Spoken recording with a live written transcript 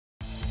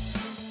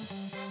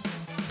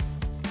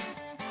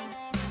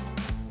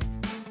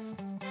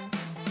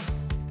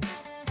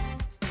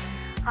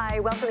Hi,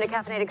 welcome to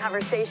Caffeinated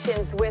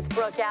Conversations with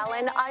Brooke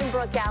Allen. I'm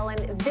Brooke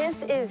Allen.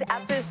 This is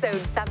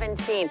episode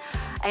 17,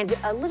 and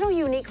a little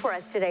unique for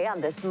us today on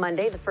this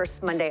Monday, the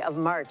first Monday of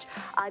March.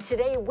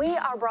 Today, we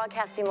are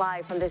broadcasting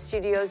live from the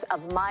studios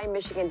of My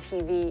Michigan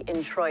TV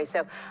in Troy.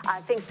 So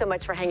thanks so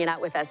much for hanging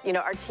out with us. You know,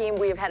 our team,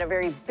 we have had a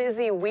very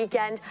busy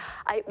weekend.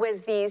 It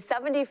was the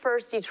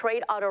 71st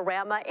Detroit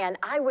Autorama, and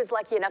I was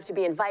lucky enough to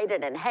be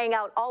invited and hang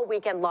out all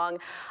weekend long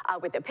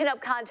with the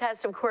pinup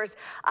contest. Of course,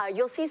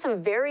 you'll see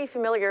some very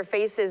familiar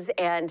faces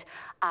and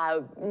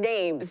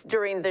names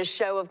during the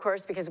show, of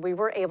course, because we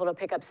were able to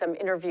pick up some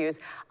interviews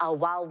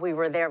while we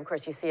were there. Of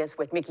course, you see us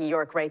with Mickey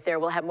York right there.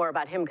 We'll have more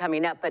about him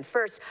coming up. But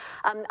first,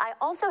 I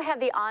also have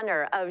the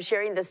honor of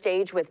sharing the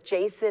stage with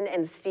Jason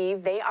and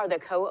Steve. They are the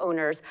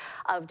co-owners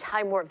of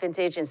Time Warp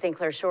Vintage in St.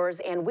 Clair Shores,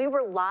 and we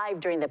were live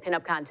during the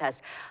pinup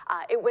contest.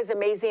 It was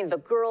amazing. The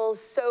girls,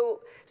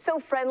 so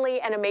friendly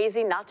and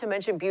amazing, not to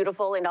mention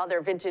beautiful in all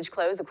their vintage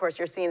clothes. Of course,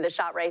 you're seeing the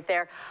shot right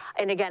there.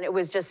 And again, it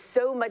was just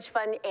so much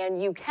fun,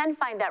 and you can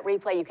find that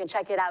replay. You can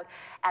check it out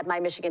at My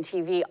Michigan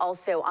TV,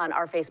 also on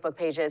our Facebook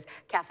pages,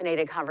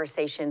 Caffeinated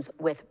Conversations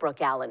with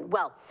Brooke Allen.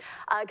 Well,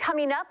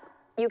 coming up,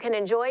 you can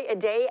enjoy a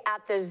day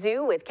at the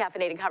zoo with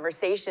Caffeinated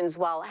Conversations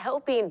while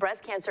helping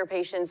breast cancer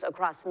patients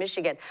across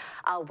Michigan.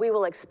 We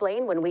will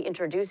explain when we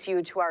introduce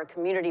you to our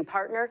community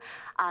partner.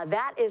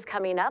 That is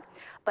coming up.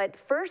 But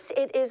first,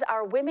 it is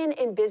our Women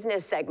in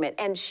Business segment,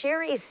 and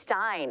Sherry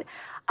Stein.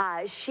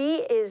 She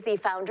is the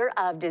founder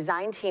of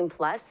Design Team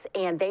Plus,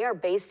 and they are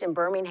based in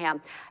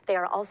Birmingham. They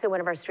are also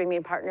one of our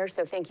streaming partners,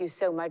 so thank you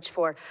so much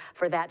for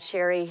that,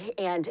 Sherry.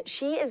 And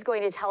she is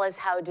going to tell us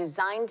how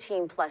Design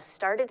Team Plus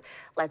started.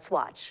 Let's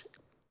watch.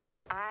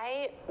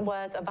 I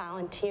was a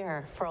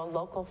volunteer for a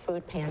local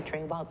food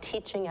pantry while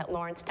teaching at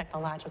Lawrence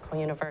Technological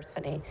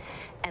University.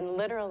 And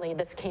literally,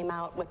 this came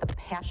out with a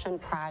passion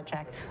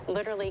project,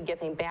 literally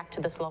giving back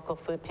to this local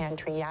food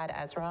pantry, Yad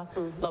Ezra,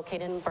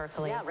 located in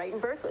Berkeley. Yeah, right in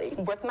Berkeley.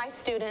 With my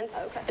students,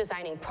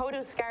 designing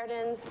produce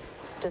gardens,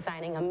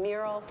 designing a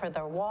mural for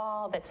their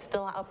wall that's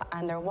still up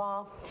on their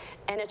wall.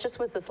 And it just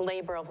was this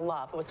labor of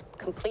love. It was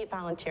complete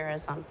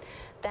volunteerism.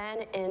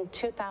 Then in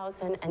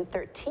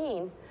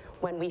 2013,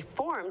 when we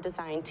formed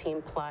Design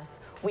Team Plus,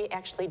 we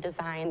actually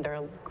designed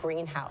their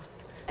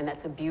greenhouse. And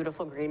that's a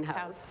beautiful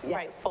greenhouse. Yes.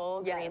 Right,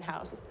 full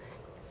greenhouse.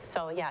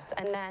 So yes,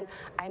 and then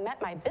I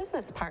met my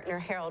business partner,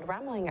 Harold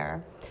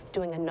Remlinger,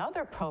 doing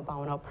another pro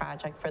bono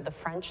project for the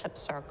Friendship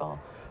Circle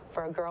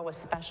for a girl with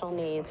special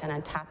needs, and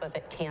on top of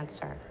it,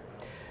 cancer.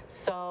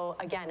 So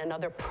again,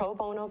 another pro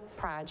bono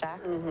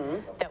project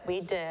that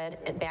we did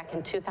back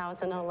in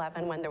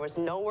 2011 when there was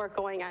no work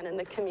going on in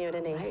the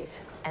community.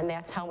 Right. And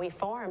that's how we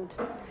formed.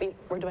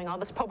 We're doing all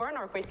this pro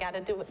bono work. We got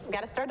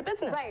to start a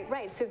business.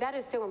 Right. So that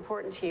is so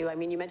important to you. I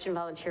mean, you mentioned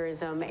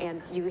volunteerism,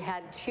 and you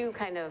had two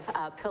kind of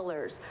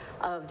pillars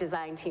of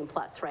Design Team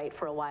Plus, right,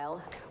 for a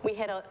while. We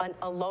had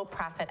a low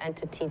profit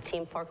entity,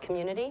 Team for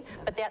Community,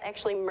 but that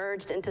actually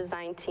merged into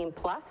Design Team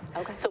Plus.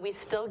 Okay. So we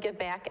still give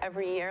back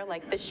every year.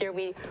 Like this year,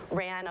 we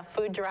ran a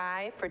food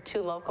drive for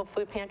two local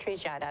food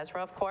pantries, Yad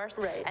Ezra, of course,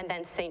 and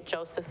then St.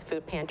 Joseph's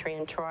Food Pantry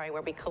in Troy,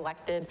 where we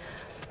collected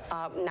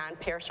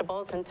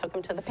non-perishables and took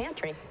them to the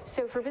pantry.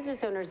 So for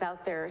business owners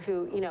out there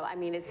who, you know, I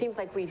mean, it seems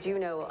like we do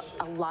know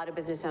a lot of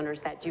business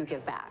owners that do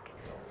give back.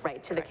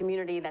 Right, to the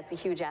community. That's a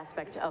huge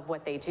aspect of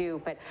what they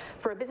do. But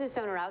for a business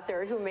owner out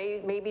there who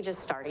may be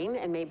just starting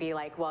and may be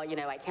like, well, you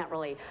know, I can't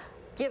really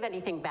give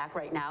anything back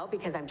right now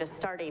because I'm just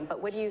starting.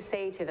 But what do you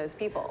say to those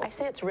people? I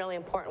say it's really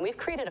important. We've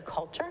created a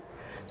culture.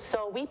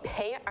 So we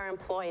pay our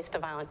employees to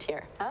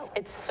volunteer. Oh.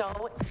 It's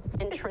so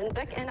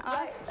intrinsic in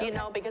us, you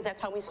know, because that's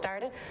how we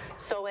started.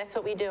 So that's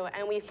what we do.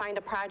 And we find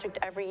a project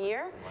every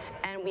year,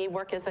 and we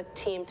work as a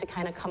team to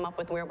kind of come up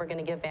with where we're going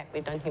to give back.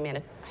 We've done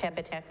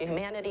Habitat for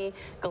Humanity,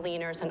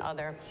 Gleaners, and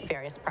other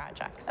various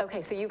projects.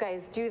 Okay, so you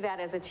guys do that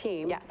as a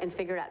team and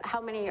figure out how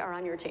many are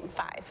on your team?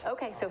 5.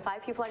 Okay, so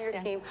 5 people on your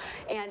team.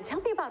 And tell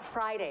me about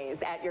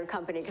Fridays at your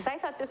company, because I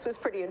thought this was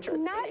pretty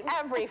interesting. Not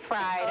every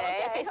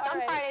Friday. Okay,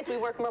 some Fridays we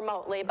work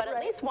remotely, but at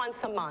least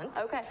once a month,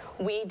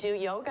 we do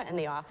yoga in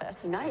the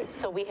office. Nice.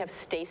 So we have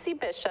Stacy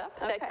Bishop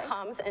that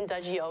comes and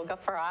does yoga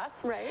for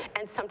us. Right.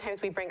 And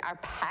sometimes we bring our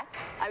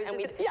pets.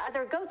 Are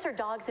there goats or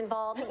dogs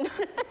involved?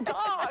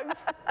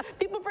 Dogs.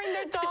 People bring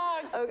their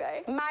dogs.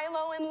 Okay.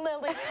 Milo and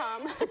Lily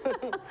come.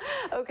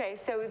 Okay,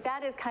 so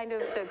that is kind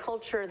of the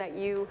culture that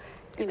you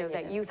know,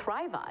 that you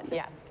thrive on.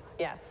 Yes.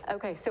 Yes.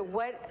 Okay, so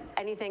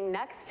anything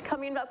next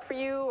coming up for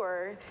you,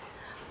 or?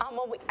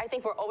 Well, I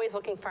think we're always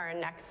looking for our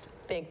next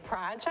big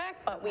project,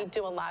 but we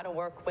do a lot of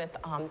work with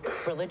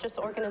religious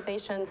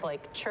organizations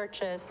like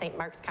churches, St.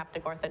 Mark's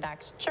Coptic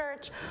Orthodox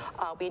Church.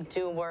 We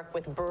do work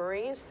with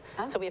breweries.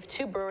 So we have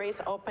 2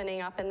 breweries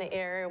opening up in the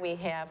area. We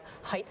have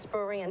Heights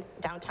Brewery in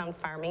downtown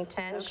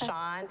Farmington,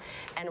 Sean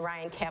and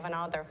Ryan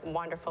Cavanaugh. They're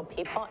wonderful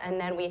people. And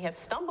then we have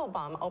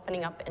Stumblebum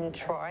opening up in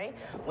Troy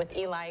with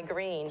Eli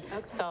Green.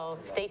 So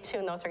stay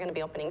tuned. Those are going to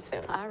be opening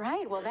soon. All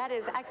right. Well, that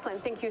is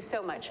excellent. Thank you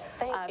so much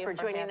for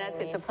joining us.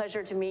 It's a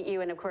pleasure to meet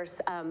you. And of course,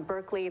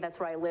 Berkeley, that's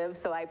where I live,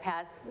 so I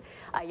pass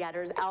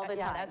Yatters all the time.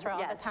 Yeah, that's where all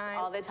yes, the time.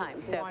 all the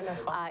time. So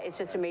it's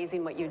just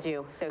amazing what you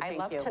do. So thank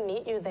you. I'd love to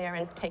meet you there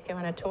and take you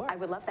on a tour. I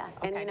would love that.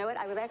 Okay. And you know what?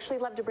 I would actually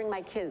love to bring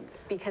my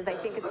kids, because I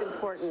think it's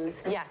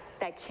important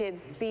that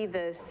kids see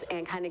this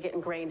and kind of get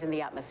ingrained in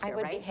the atmosphere, I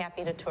would be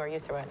happy to tour you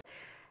through it.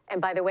 And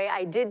by the way,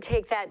 I did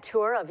take that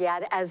tour of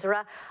Yad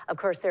Ezra. Of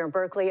course, they're in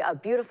Berkeley, a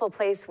beautiful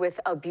place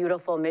with a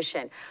beautiful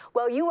mission.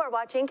 Well, you are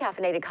watching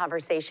Caffeinated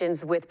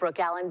Conversations with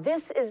Brooke Allen.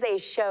 This is a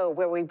show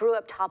where we brew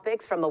up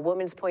topics from a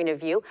woman's point of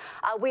view.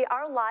 We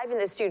are live in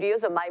the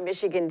studios of My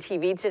Michigan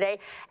TV today,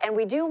 and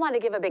we do want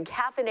to give a big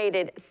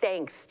caffeinated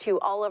thanks to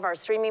all of our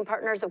streaming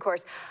partners. Of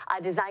course,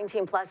 Design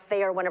Team Plus,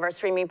 they are one of our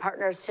streaming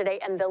partners today,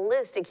 and the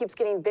list, it keeps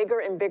getting bigger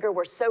and bigger.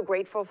 We're so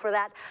grateful for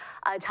that.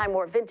 Time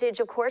Warp Vintage,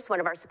 of course, one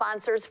of our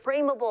sponsors.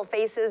 Frameable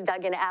Faces,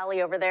 Doug and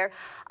Allie over there.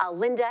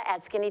 Linda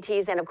at Skinny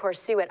Teas, and of course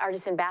Sue at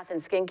Artisan Bath and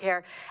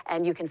Skincare.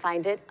 And you can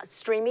find it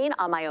streaming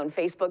on my own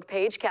Facebook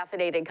page,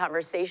 Caffeinated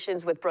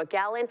Conversations with Brooke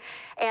Allen.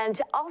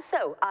 And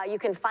also, you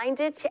can find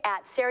it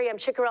at Sarah M.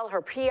 Chickarell,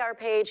 her PR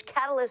page,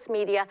 Catalyst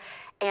Media,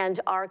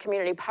 and our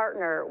community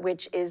partner,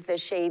 which is the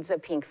Shades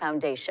of Pink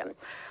Foundation.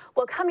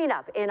 Well, coming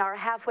up in our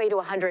Halfway to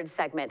 100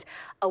 segment,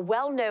 a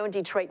well-known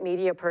Detroit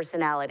media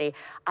personality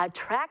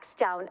tracks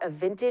down a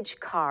vintage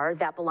car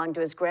that belonged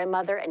to his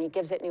grandmother, and he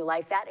gives it new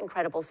life. That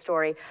incredible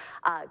story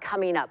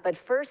coming up. But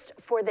first,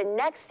 for the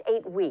next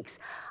 8 weeks,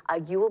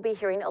 you will be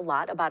hearing a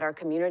lot about our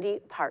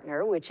community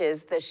partner, which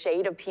is the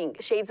Shades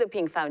of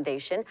Pink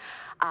Foundation.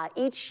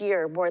 Each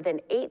year, more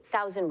than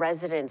 8,000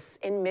 residents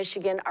in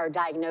Michigan are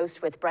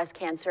diagnosed with breast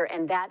cancer,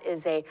 and that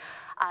is a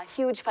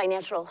huge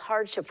financial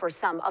hardship for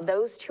some. Of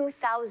those,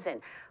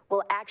 2,000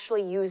 will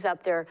actually use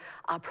up their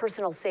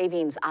personal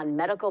savings on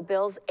medical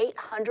bills.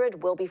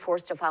 800 will be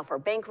forced to file for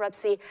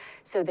bankruptcy.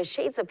 So the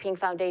Shades of Pink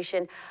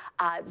Foundation,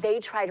 they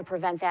try to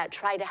prevent that,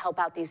 try to help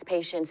out these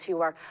patients who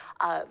are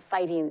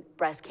fighting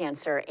breast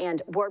cancer.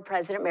 And board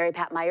president Mary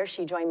Pat Meyer,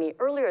 she joined me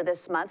earlier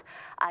this month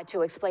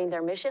to explain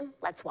their mission.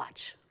 Let's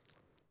watch.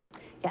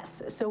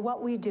 Yes, so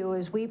what we do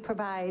is we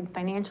provide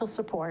financial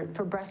support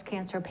for breast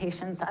cancer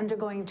patients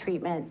undergoing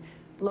treatment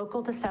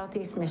local to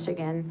Southeast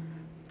Michigan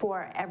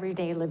for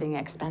everyday living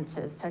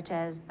expenses, such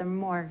as the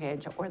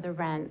mortgage or the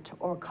rent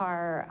or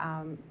car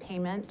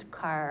payment,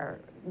 car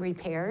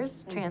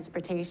repairs,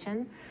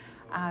 transportation,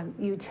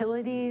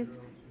 utilities,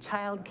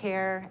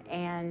 childcare,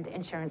 and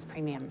insurance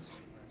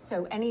premiums.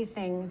 So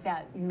anything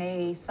that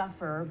may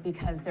suffer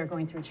because they're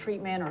going through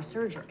treatment or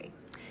surgery?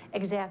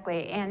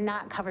 Exactly, and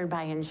not covered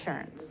by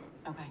insurance.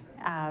 Okay.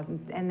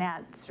 And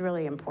that's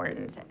really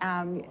important.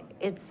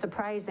 It's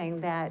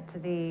surprising that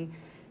the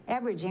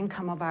average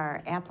income of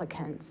our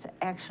applicants,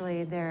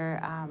 actually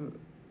their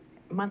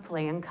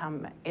monthly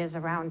income is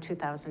around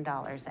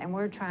 $2,000. And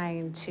we're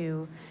trying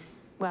to,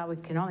 well, we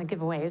can only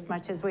give away as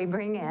much as we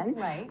bring in.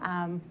 Right.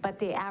 But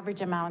the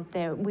average amount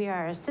that we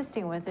are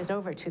assisting with is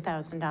over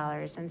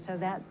 $2,000. And so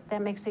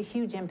that makes a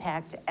huge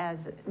impact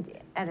at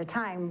a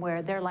time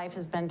where their life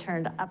has been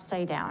turned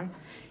upside down.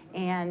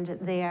 And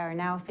they are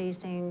now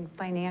facing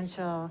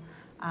financial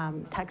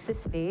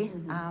toxicity,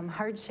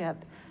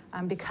 hardship,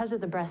 because of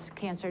the breast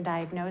cancer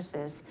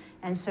diagnosis.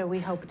 And so we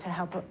hope to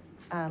help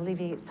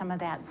alleviate some of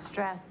that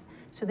stress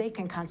so they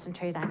can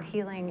concentrate on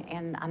healing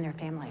and on their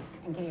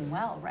families. And getting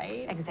well,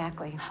 right?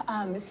 Exactly.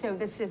 So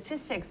the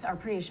statistics are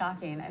pretty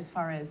shocking as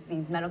far as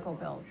these medical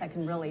bills that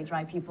can really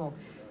drive people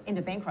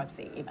into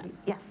bankruptcy even.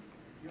 Yes.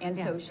 And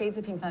so Shades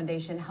of Pink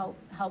Foundation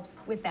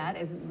helps with that.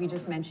 As we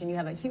just mentioned, you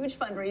have a huge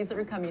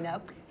fundraiser coming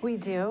up. We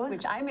do.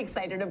 Which I'm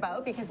excited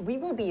about because we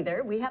will be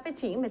there. We have a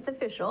team, it's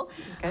official.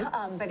 Good.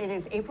 But it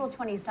is April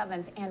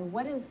 27th. And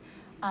what is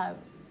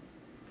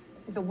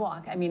the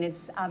walk? I mean,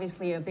 it's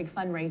obviously a big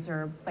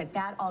fundraiser, but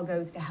that all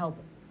goes to help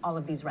all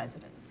of these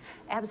residents.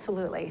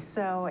 Absolutely.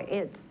 So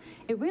it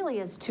really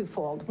is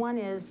twofold. One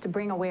is to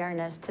bring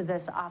awareness to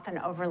this often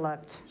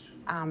overlooked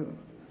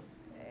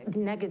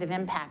negative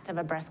impact of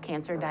a breast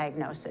cancer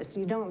diagnosis.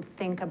 You don't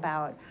think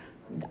about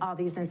all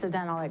these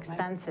incidental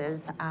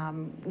expenses.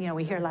 You know,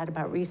 we hear a lot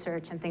about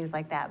research and things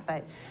like that,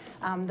 but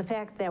the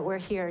fact that we're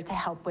here to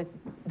help with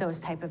those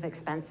type of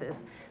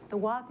expenses. The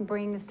walk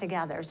brings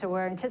together, so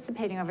we're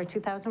anticipating over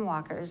 2,000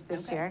 walkers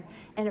this year,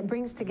 and it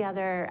brings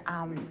together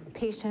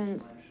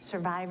patients,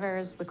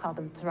 survivors, we call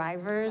them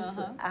thrivers,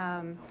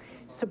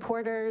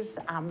 supporters,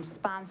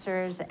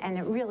 sponsors, and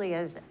it really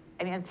is,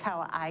 I mean, that's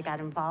how I got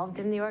involved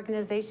in the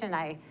organization.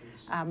 I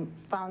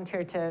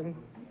volunteered to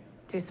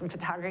do some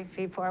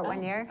photography for it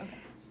one year. Okay.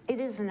 It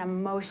is an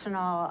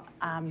emotional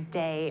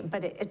day,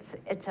 but it's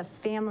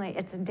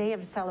a day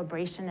of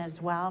celebration as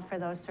well for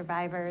those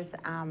survivors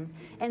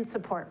and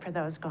support for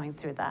those going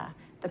through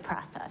the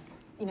process.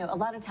 You know, a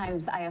lot of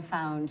times I have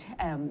found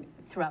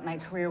throughout my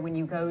career when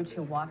you go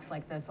to walks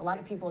like this, a lot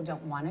of people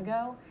don't want to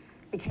go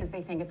because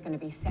they think it's going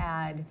to be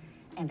sad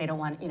and they don't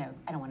want, you know,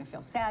 I don't want to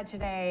feel sad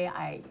today.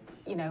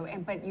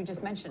 But you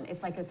just mentioned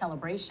it's like a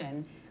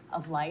celebration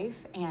of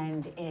life,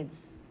 and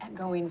it's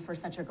going for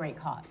such a great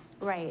cause.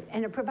 Right,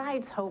 and it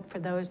provides hope for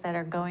those that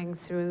are going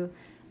through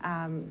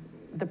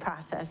the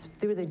process,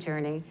 through the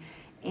journey.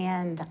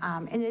 And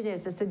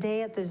it's a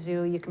day at the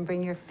zoo. You can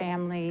bring your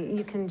family.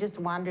 You can just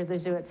wander the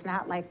zoo. It's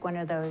not like one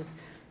of those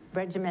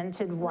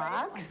regimented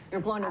walks. Right.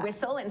 You're blowing a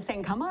whistle and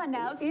saying, come on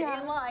now, stay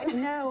in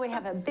line. No, we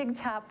have a big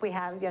top. We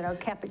have,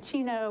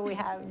 cappuccino. We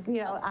have,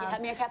 you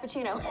had me a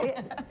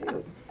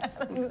cappuccino.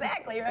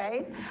 Exactly,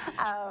 right?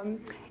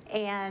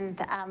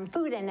 And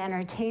food and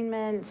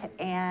entertainment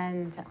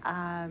and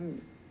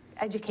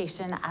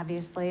education,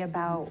 obviously,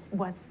 about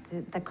what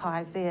the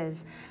cause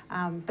is.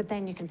 But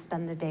then you can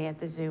spend the day at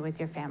the zoo with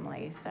your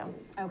family. So.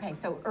 Okay,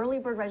 so early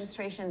bird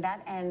registration,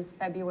 that ends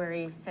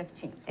February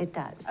 15th. It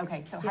does.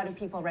 Okay, so how do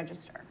people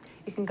register?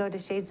 You can go to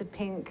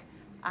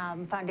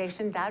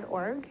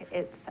shadesofpinkfoundation.org.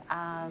 It's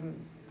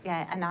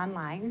and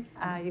online.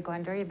 You go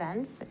under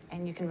events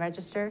and you can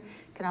register.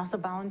 You can also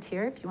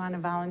volunteer if you want to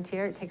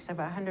volunteer. It takes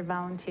over 100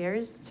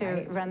 volunteers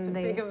to run the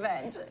big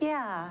event.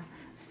 Yeah.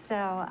 So,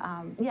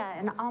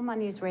 and all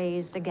money's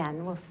raised,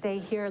 again, will stay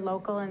here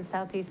local in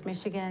Southeast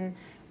Michigan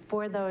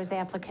for those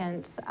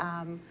applicants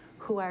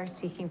who are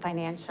seeking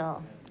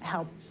financial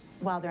help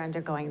while they're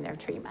undergoing their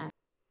treatment.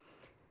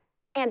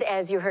 And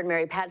as you heard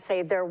Mary Pat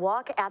say, their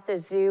walk at the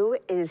zoo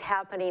is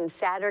happening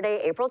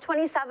Saturday, April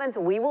 27th.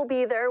 We will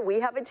be there. We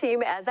have a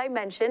team, as I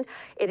mentioned.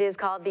 It is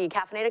called the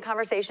Caffeinated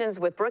Conversations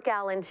with Brooke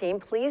Allen team.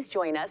 Please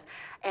join us.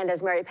 And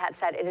as Mary Pat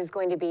said, it is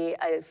going to be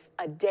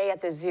a day at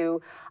the zoo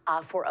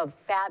for a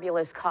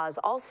fabulous cause.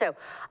 Also,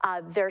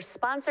 their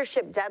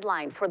sponsorship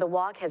deadline for the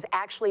walk has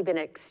actually been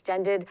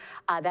extended.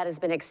 That has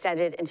been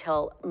extended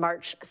until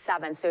March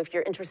 7th. So if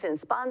you're interested in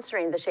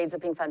sponsoring the Shades of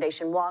Pink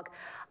Foundation walk,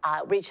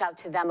 reach out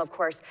to them, of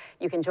course.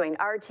 You can join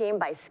our team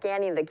by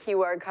scanning the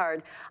QR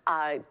card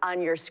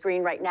on your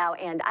screen right now.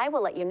 And I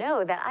will let you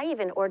know that I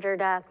even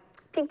ordered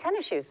pink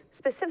tennis shoes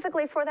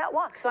specifically for that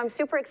walk. So I'm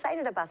super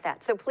excited about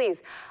that. So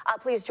please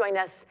join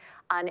us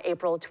on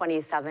April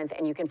 27th,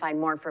 and you can find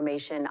more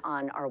information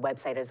on our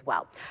website as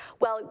well.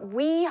 Well,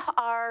 we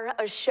are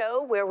a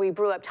show where we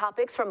brew up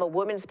topics from a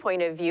woman's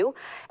point of view,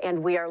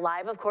 and we are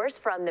live, of course,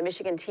 from the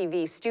Michigan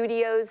TV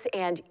studios.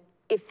 And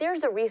if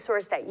there's a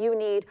resource that you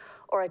need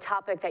or a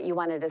topic that you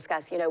want to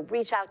discuss,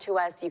 reach out to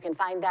us. You can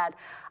find that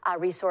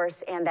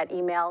resource and that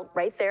email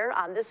right there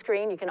on the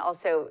screen. You can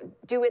also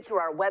do it through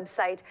our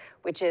website,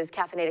 which is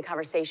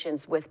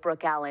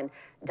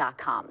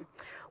caffeinatedconversationswithbrookeallen.com.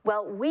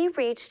 Well, we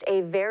reached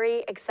a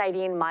very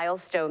exciting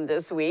milestone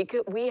this week.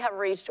 We have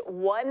reached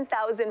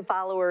 1,000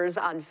 followers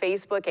on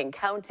Facebook and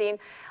counting.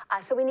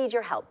 So we need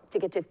your help to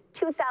get to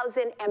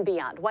 2,000 and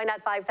beyond. Why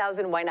not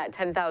 5,000? Why not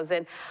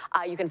 10,000?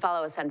 You can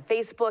follow us on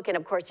Facebook. And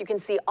of course, you can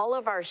see all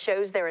of our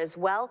shows there as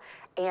well.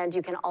 And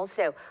you can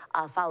also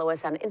follow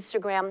us on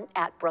Instagram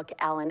at Brooke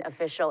Allen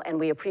Official. And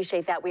we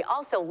appreciate that. We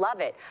also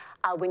love it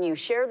when you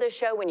share the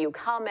show, when you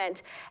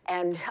comment,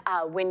 and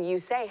when you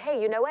say,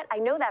 hey, you know what? I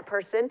know that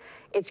person.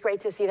 It's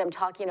great to see them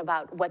talking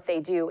about what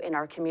they do in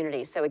our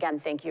community. So again,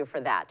 thank you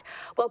for that.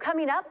 Well,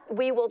 coming up,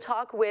 we will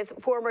talk with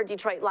former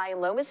Detroit Lion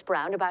Lomas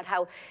Brown about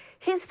how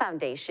his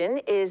foundation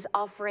is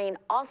offering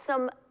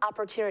awesome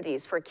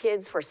opportunities for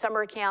kids for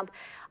summer camp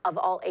of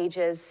all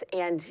ages,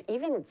 and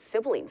even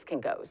siblings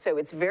can go. So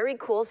it's very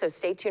cool, so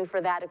stay tuned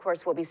for that. Of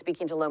course, we'll be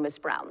speaking to Lomas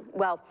Brown.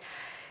 Well,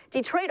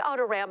 Detroit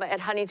Autorama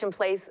at Huntington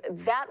Place,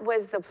 that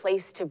was the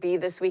place to be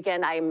this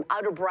weekend. I'm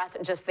out of breath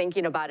just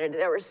thinking about it.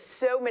 There were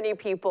so many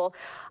people,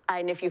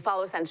 and if you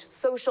follow us on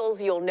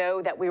socials, you'll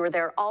know that we were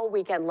there all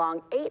weekend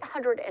long.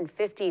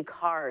 850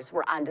 cars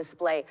were on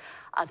display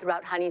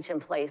throughout Huntington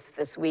Place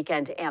this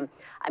weekend. And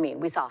I mean,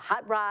 we saw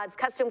hot rods,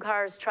 custom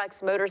cars,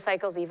 trucks,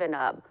 motorcycles, even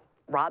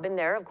Robin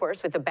there, of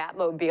course, with the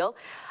Batmobile.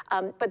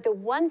 But the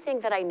one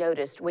thing that I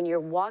noticed when you're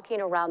walking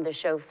around the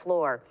show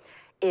floor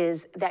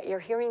is that you're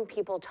hearing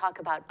people talk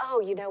about,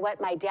 oh, you know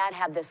what, my dad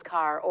had this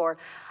car, or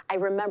I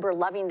remember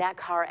loving that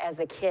car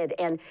as a kid.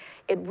 And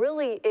it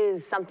really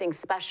is something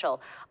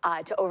special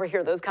to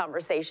overhear those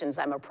conversations.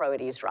 I'm a pro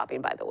at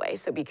eavesdropping, by the way,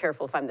 so be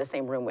careful if I'm in the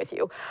same room with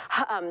you.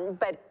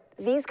 But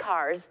these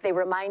cars, they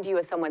remind you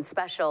of someone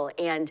special.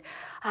 And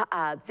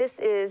this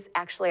is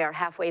actually our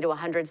Halfway to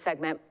 100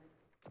 segment.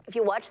 If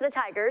you watch the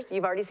Tigers,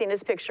 you've already seen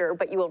his picture,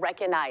 but you will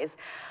recognize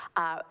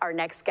our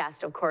next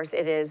guest. Of course,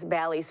 it is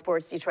Bally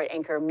Sports Detroit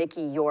anchor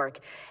Mickey York.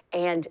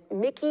 And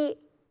Mickey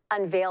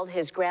unveiled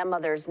his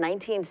grandmother's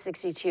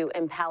 1962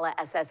 Impala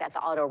SS at the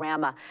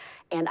Autorama.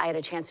 And I had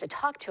a chance to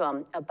talk to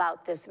him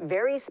about this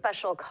very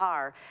special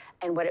car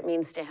and what it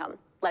means to him.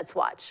 Let's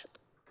watch.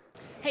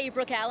 Hey,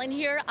 Brooke Allen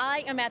here.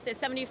 I am at the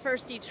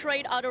 71st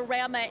Detroit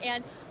Autorama,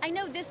 and I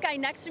know this guy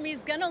next to me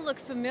is gonna look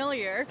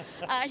familiar.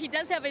 He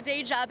does have a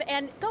day job,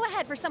 and go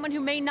ahead, for someone who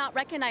may not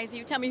recognize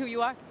you, tell me who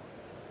you are.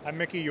 I'm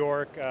Mickey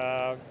York.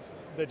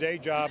 The day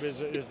job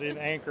is an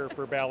anchor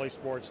for Bally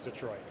Sports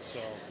Detroit, so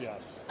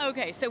yes.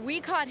 Okay, so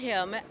we caught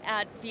him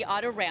at the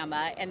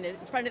Autorama and in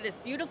front of this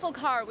beautiful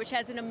car, which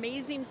has an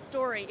amazing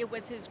story. It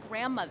was his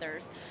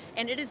grandmother's,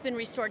 and it has been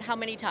restored how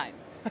many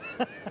times?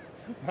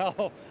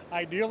 Well,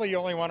 ideally you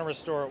only want to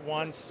restore it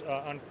once.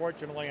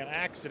 Unfortunately, an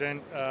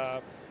accident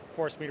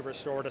forced me to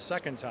restore it a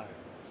second time.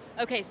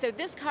 Okay, so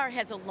this car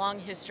has a long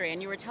history,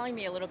 and you were telling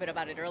me a little bit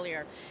about it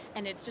earlier,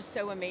 and it's just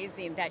so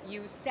amazing that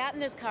you sat in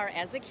this car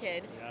as a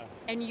kid,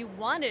 and you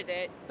wanted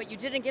it, but you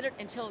didn't get it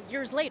until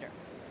years later.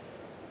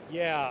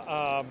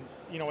 Yeah,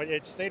 you know,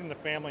 it stayed in the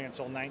family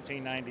until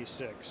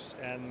 1996,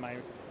 and my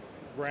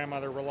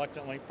grandmother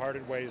reluctantly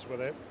parted ways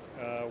with it.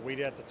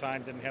 We at the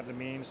time didn't have the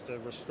means to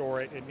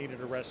restore it. It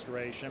needed a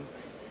restoration.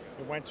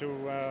 It went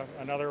to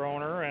another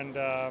owner,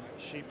 and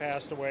she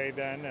passed away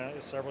then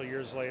several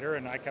years later,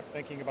 and I kept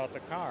thinking about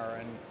the car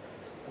and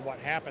what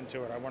happened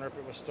to it. I wonder if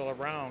it was still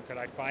around. Could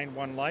I find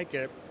one like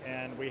it?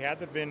 And we had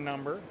the VIN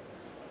number,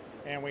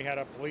 and we had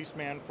a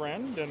policeman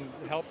friend and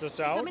helped us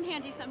out. Come in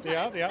handy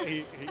sometimes. Yeah,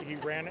 he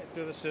ran it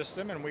through the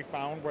system, and we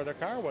found where the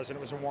car was, and it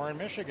was in Warren,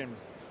 Michigan.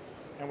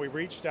 And we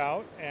reached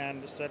out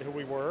and said who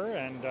we were,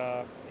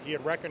 and he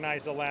had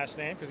recognized the last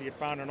name because he had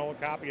found an old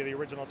copy of the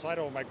original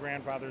title with my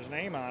grandfather's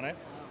name on it.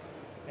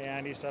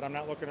 And he said, I'm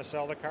not looking to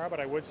sell the car, but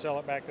I would sell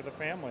it back to the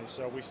family.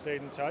 So we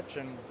stayed in touch,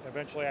 and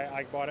eventually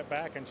I bought it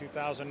back in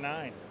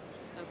 2009.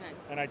 Okay.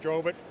 And I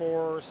drove it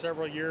for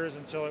several years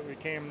until it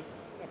became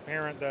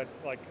apparent that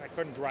I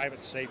couldn't drive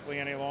it safely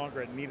any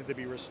longer. It needed to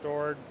be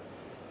restored.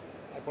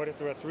 I put it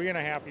through a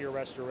 3.5-year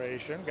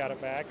restoration, got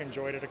it back,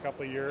 enjoyed it a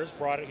couple of years,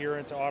 brought it here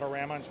into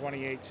Autorama in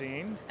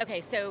 2018.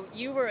 Okay, so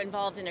you were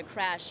involved in a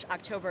crash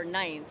October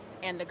 9th,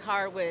 and the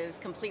car was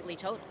completely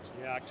totaled.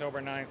 Yeah,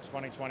 October 9th,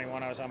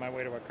 2021, I was on my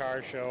way to a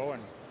car show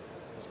and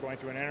was going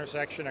through an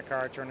intersection. A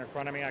car turned in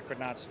front of me. I could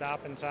not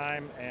stop in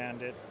time,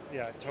 and it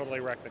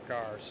totally wrecked the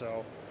car.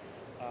 So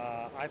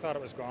I thought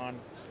it was gone.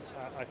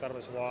 I thought it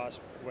was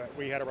lost.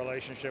 We had a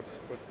relationship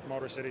with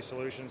Motor City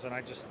Solutions, and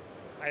I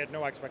had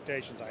no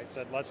expectations. I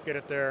said, let's get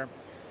it there,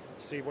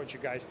 see what you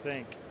guys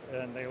think.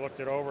 And they looked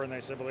it over and they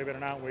said, believe it or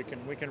not, we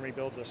can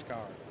rebuild this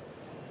car.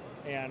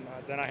 And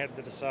then I had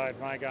to decide,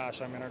 my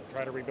gosh, I'm going to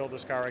try to rebuild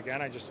this car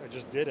again. I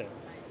just did it.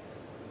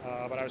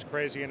 But I was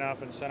crazy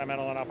enough and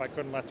sentimental enough, I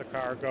couldn't let the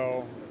car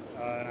go.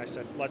 And I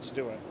said, let's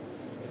do it.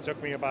 It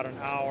took me about an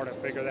hour to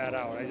figure that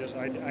out.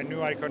 I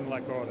knew I couldn't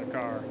let go of the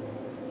car.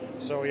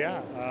 So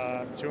yeah,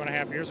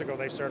 2.5 years ago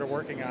they started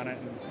working on it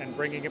and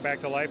bringing it back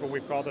to life, and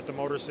we've called it the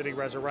Motor City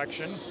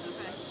Resurrection.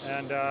 Okay.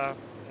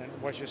 And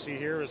what you see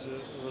here is the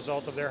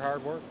result of their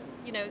hard work.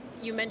 You know,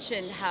 you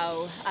mentioned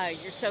how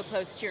you're so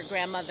close to your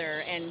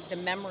grandmother and the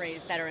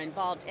memories that are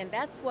involved, and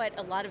that's what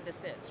a lot of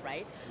this is,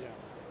 right?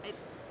 Yeah.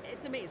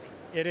 It's amazing.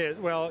 It is.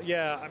 Well,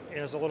 yeah,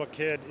 as a little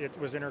kid, it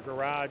was in her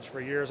garage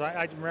for years.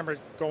 I remember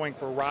going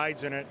for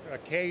rides in it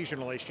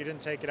occasionally. She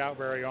didn't take it out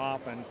very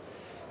often.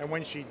 And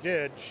when she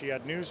did, she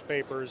had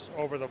newspapers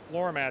over the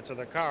floor mats of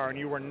the car, and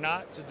you were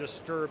not to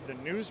disturb the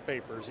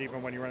newspapers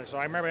even when you were in it. So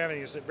I remember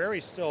having to sit very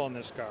still in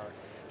this car.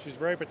 She's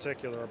very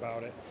particular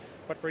about it.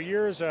 But for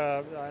years,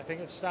 I think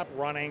it stopped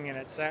running, and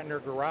it sat in her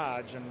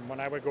garage. And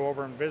when I would go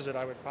over and visit,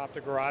 I would pop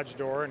the garage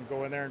door and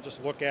go in there and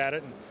just look at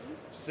it and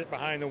sit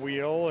behind the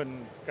wheel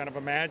and kind of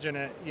imagine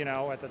it, you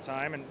know, at the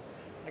time. And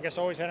I guess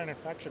always had an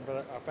affection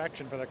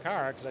for the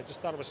car because I just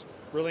thought it was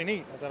really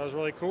neat. I thought it was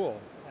really cool.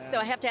 So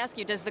I have to ask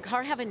you, does the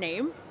car have a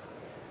name?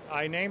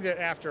 I named it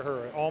after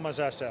her, Alma's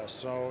SS.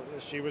 So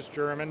she was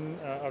German,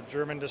 of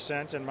German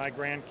descent, and my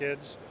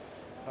grandkids,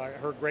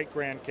 her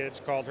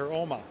great-grandkids, called her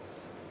Oma.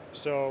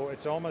 So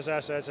it's Alma's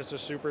SS. It's a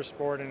super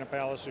sport and a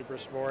Impala super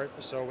sport.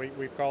 So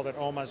we've called it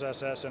Alma's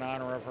SS in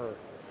honor of her.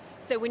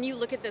 So when you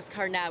look at this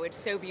car now, it's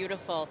so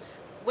beautiful.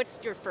 What's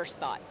your first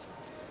thought?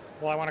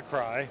 Well, I want to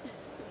cry.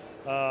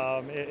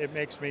 It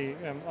makes me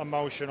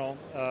emotional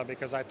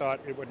because I thought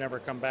it would never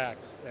come back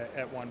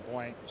at one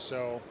point.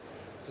 So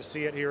to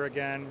see it here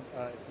again,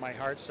 my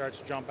heart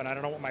starts jumping. I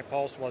don't know what my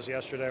pulse was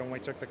yesterday when we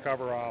took the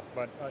cover off,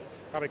 but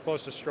probably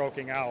close to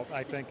stroking out,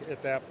 I think,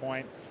 at that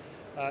point.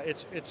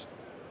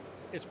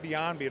 It's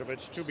beyond beautiful.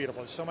 It's too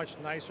beautiful. It's so much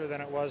nicer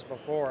than it was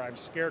before. I'm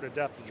scared to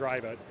death to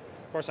drive it.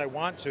 Of course, I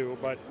want to,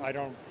 but I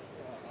don't.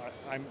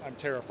 I'm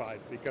terrified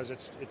because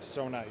it's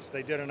so nice.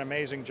 They did an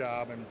amazing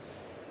job, and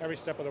every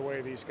step of the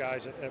way, these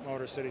guys at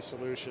Motor City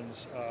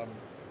Solutions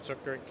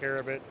took great care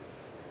of it.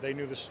 They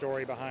knew the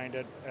story behind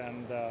it,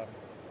 and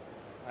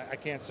I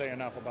can't say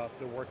enough about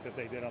the work that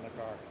they did on the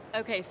car.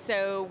 Okay,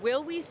 so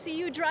will we see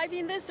you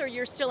driving this, or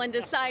you're still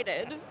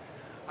undecided?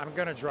 I'm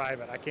going to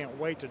drive it. I can't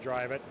wait to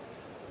drive it.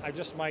 I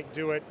just might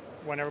do it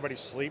when everybody's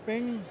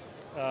sleeping,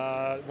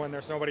 when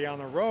there's nobody on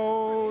the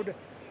road,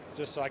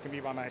 just so I can be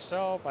by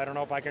myself. I don't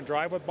know if I can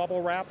drive with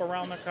bubble wrap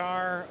around the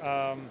car.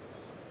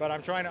 But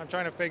I'm trying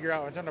to figure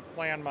out, I'm trying to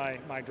plan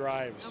my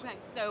drives. Okay,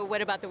 so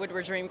what about the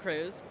Woodward Dream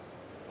Cruise?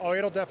 Oh,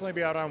 it'll definitely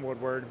be out on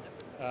Woodward.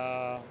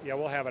 Yeah,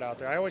 we'll have it out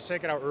there. I always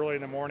take it out early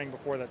in the morning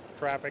before the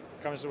traffic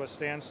comes to a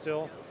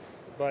standstill.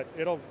 But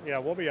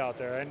we'll be out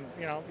there. And,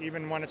 you know,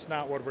 even when it's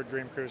not Woodward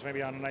Dream Cruise,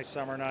 maybe on a nice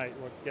summer night,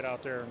 we'll get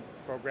out there and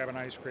go grab an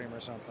ice cream or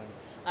something.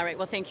 All right,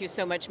 well, thank you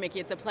so much, Mickey.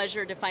 It's a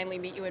pleasure to finally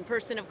meet you in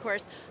person, of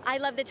course. I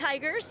love the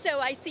Tigers, so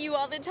I see you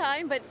all the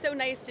time, but so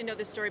nice to know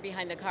the story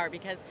behind the car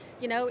because,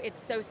 you know,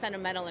 it's so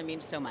sentimental and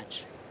means so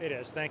much. It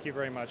is. Thank you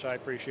very much. I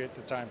appreciate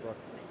the time, Brooke.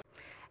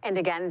 And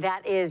again,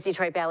 that is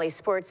Detroit Valley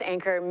sports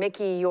anchor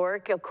Mickey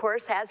York. Of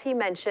course, as he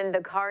mentioned,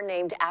 the car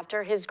named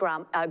after his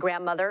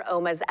grandmother,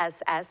 Oma's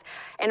SS.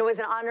 And it was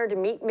an honor to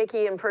meet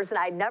Mickey in person.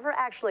 I'd never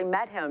actually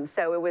met him,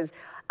 so it was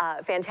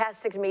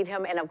Fantastic to meet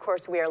him, and of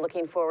course, we are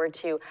looking forward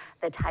to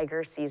the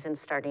Tiger season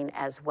starting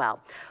as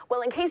well.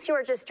 Well, in case you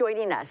are just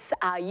joining us,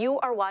 you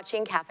are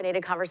watching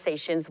Caffeinated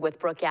Conversations with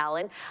Brooke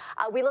Allen.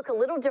 We look a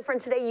little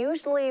different today.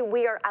 Usually,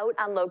 we are out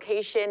on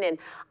location and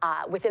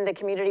within the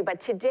community, but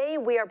today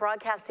we are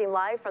broadcasting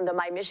live from the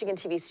My Michigan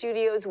TV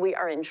studios. We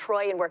are in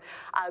Troy, and we're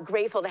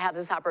grateful to have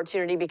this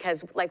opportunity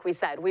because, like we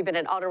said, we've been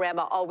at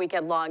Autorama all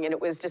weekend long, and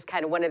it was just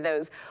kind of one of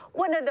those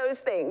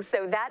things.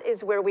 So that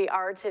is where we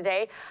are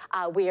today.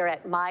 We are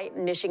at My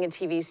Michigan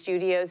TV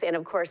studios, and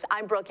of course,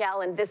 I'm Brooke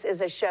Allen. This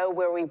is a show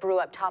where we brew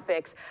up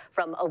topics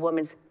from a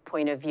woman's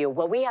point of view.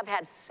 Well, we have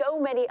had so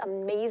many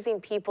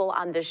amazing people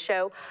on the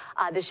show.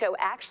 The show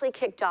actually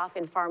kicked off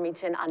in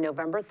Farmington on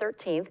November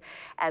 13th.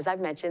 As I've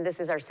mentioned, this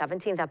is our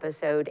 17th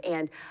episode,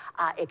 and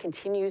it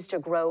continues to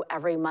grow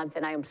every month,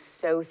 and I am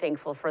so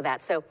thankful for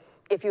that. So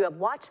if you have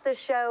watched the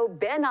show,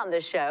 been on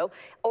the show,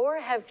 or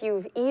if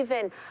you've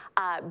even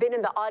been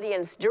in the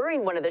audience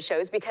during one of the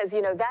shows, because,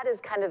 you know, that is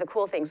kind of the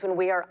cool things. When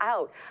we are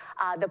out,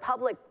 the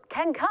public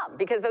can come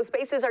because those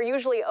spaces are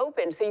usually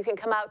open. So you can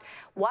come out,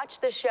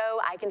 watch the show.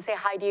 I can say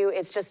hi to you.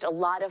 It's just a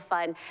lot of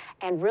fun.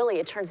 And really,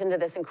 it turns into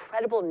this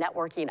incredible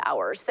networking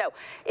hour. So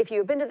if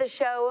you've been to the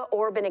show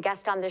or been a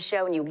guest on the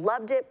show and you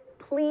loved it,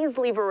 please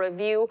leave a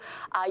review.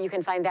 You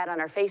can find that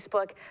on our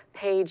Facebook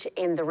page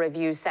in the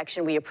reviews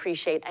section. We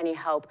appreciate any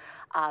help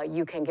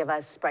you can give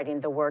us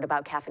spreading the word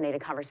about Caffeinated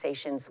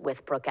Conversations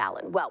with Brooke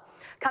Allen. Well,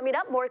 coming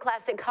up, more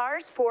classic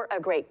cars for a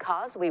great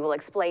cause. We will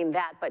explain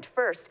that. But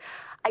first,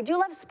 I do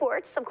love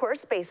sports, of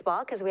course,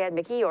 baseball, because we had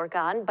Mickey York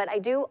on, but I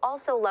do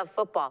also love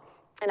football.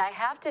 And I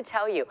have to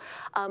tell you,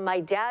 my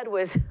dad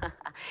was,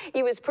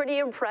 he was pretty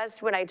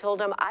impressed when I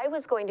told him I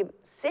was going to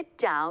sit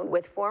down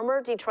with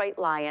former Detroit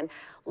Lion,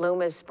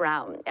 Lomas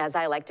Brown, as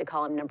I like to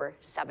call him, number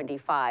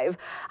 75.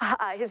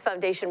 His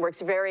foundation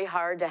works very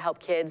hard to help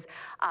kids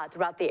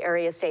throughout the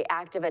area stay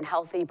active and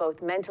healthy,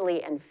 both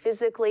mentally and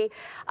physically,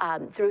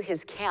 through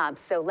his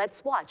camps. So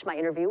let's watch my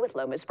interview with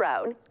Lomas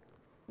Brown.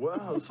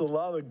 Well, it's a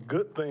lot of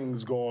good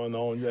things going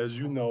on. As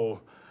you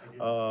know,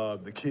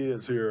 the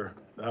kids here,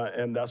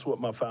 and that's what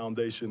my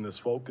foundation is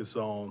focused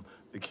on,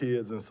 the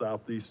kids in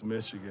Southeast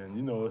Michigan.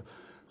 You know,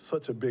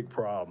 such a big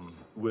problem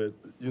with,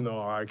 you know,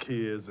 our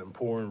kids and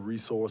pouring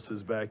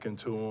resources back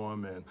into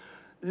them, and,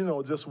 you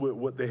know, just with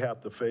what they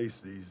have to face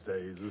these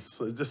days. It's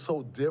just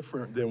so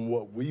different than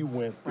what we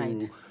went through.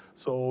 Right.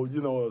 So,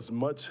 you know, as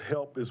much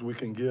help as we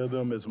can give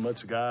them, as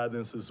much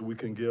guidance as we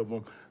can give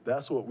them,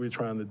 that's what we're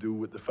trying to do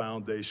with the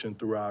foundation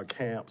through our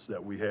camps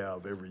that we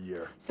have every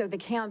year. So the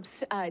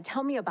camps,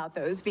 tell me about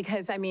those,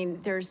 because I mean,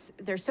 there's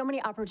so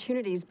many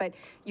opportunities, but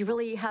you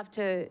really have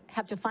to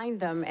find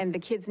them, and the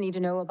kids need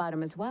to know about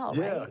them as well,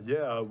 yeah, right?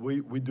 Yeah,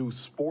 we do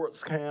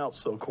sports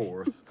camps, of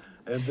course.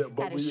 And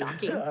that is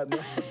shocking. Yeah, I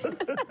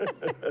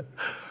know.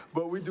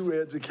 But we do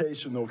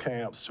educational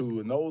camps too,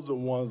 and those are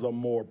ones I'm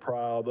more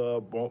proud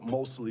of,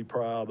 mostly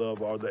proud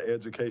of, are the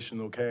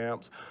educational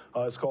camps.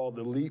 It's called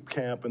the LEAP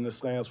camp, and it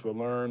stands for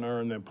Learn,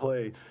 Earn, and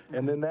Play.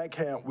 And in that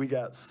camp, we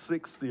got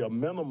a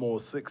minimal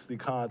of 60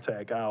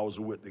 contact hours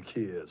with the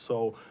kids.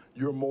 So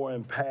you're more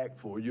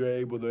impactful. You're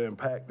able to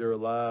impact their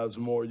lives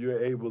more.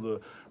 You're able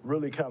to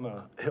really kind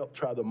of help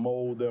try to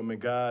mold them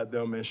and guide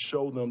them and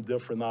show them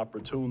different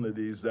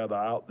opportunities that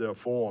are out there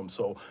for them.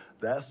 So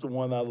that's the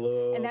one I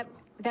love. And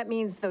that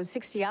means those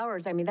 60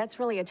 hours, I mean, that's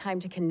really a time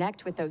to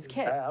connect with those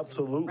kids.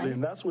 Absolutely, right?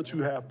 And that's what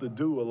you have to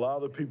do. A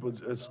lot of people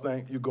just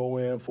think you go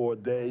in for a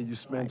day, you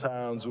spend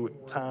time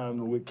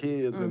with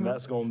kids, and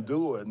that's going to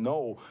do it.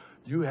 No.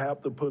 You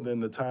have to put in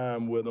the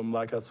time with them.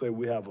 Like I say,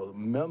 we have a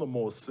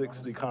minimal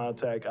 60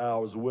 contact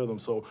hours with them.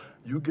 So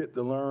you get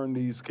to learn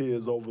these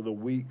kids over the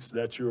weeks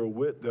that you're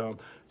with them.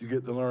 You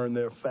get to learn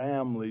their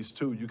families,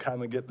 too. You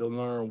kind of get to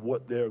learn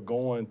what they're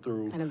going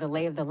through. Kind of the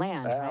lay of the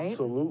land, right?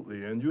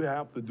 Absolutely. And you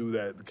have to do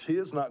that. The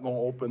kid's not going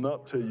to open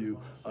up to you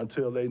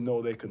until they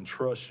know they can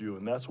trust you.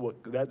 And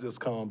that just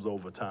comes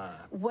over time.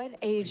 What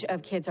age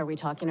of kids are we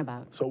talking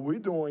about? So we're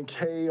doing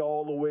K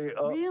all the way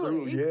up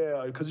through.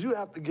 Yeah, because you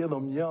have to get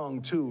them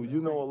young, too. You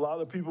know, a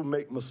lot of people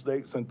make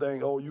mistakes and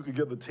think, oh, you could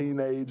get a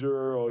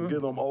teenager or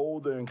get them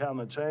older and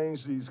kind of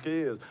change these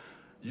kids.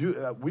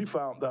 We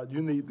found out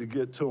you need to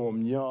get to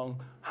them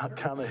young,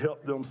 kind of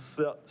help them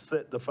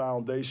set the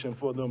foundation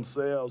for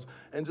themselves,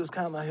 and just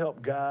kind of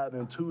help guide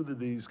and tutor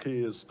these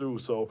kids through.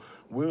 So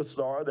we'll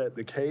start at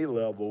the K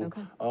level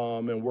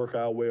and work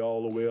our way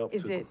all the way up.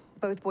 Is it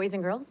both boys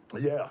and girls?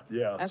 Yeah.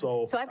 Okay.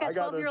 So I've got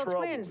 12-year-old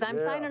twins. I'm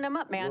signing them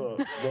up, man.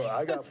 Look,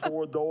 I got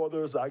 4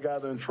 daughters. I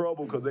got in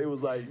trouble because they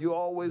was like, you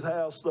always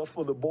have stuff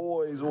for the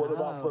boys. What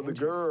about for the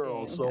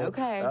girls? So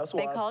that's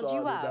why they called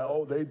you out.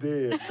 Oh, they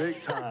did.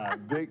 Big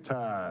time. Big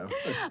time.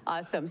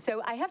 Awesome.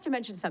 So I have to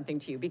mention something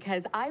to you,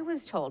 because I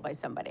was told by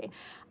somebody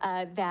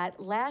that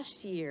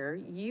last year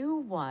you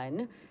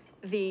won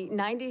the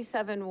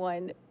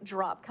 97-1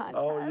 drop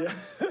contest. Oh, yeah.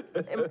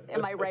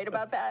 Am I right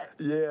about that?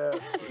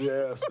 Yes,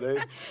 yes.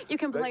 You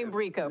can blame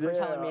Brico for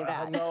telling me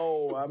that. I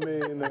know. I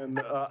mean, and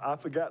I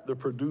forgot the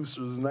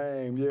producer's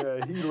name.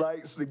 Yeah, he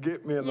likes to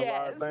get me in a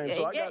lot of things.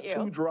 So I got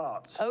 2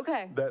 drops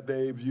that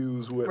they've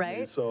used with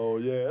me. So,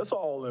 yeah, it's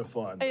all in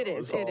fun. It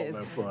is.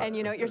 And,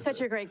 you know, you're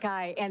such a great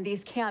guy. And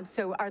these camps,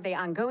 so are they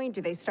ongoing?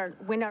 Do they start?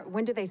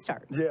 When do they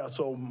start? Yeah,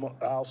 so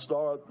I'll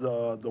start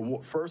the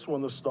first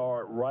one to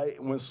start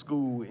right when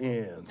school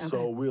ends.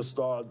 So we'll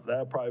start,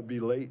 that'll probably be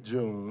late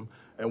June,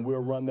 and we'll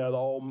run that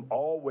all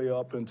the way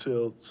up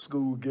until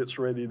school gets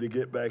ready to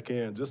get back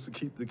in, just to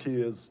keep the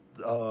kids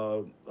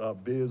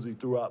busy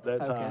throughout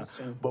that time.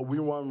 But we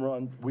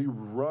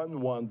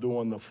run one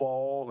during the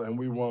fall, and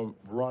we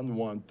run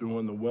one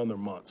during the winter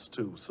months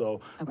too. So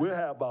we'll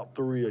have about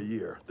 3 a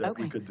year that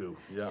we could do.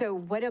 Yeah. So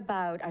what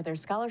about, are there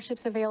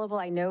scholarships available?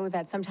 I know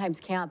that sometimes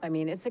camp, I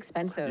mean, it's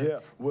expensive. Yeah,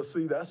 well,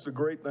 see, that's the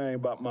great thing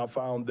about my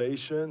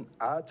foundation.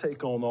 I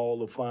take on all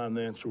the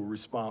financial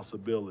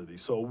responsibility.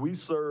 So we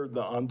serve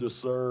the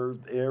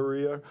underserved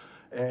area,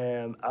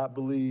 and I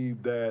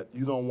believe that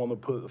you don't want to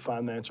put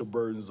financial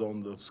burdens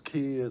on those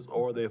kids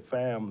or their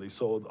families.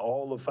 So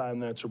all the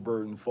financial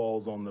burden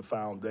falls on the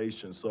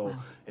foundation. So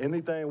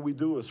anything we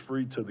do is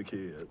free to the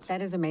kids.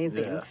 That is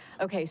amazing. Yes.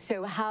 Okay,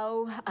 so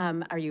how,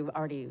 are you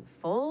already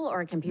full,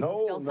 or can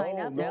people still sign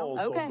up? No.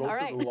 So okay, go all to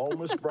right. the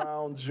Lomas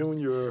Brown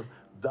Jr.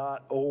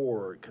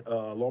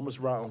 Lomas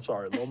Brown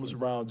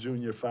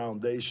Junior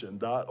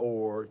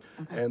Foundation.org,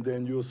 and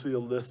then you'll see a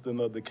listing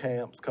of the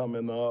camps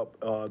coming up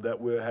that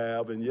we'll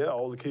have. And yeah,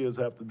 all the kids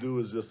have to do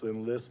is just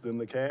enlist in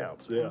the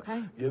camps. Yeah,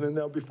 get in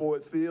there before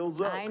it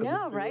fills up. I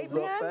know, right?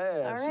 Fast.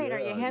 All right,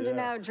 are you handing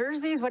out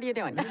jerseys? What are you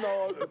doing? You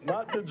know,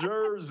 not the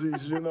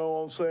jerseys, you know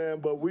what I'm saying,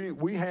 but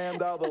we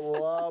hand out a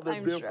lot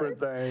of different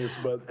things.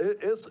 But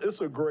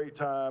it's a great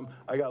time.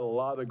 I got a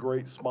lot of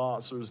great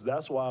sponsors.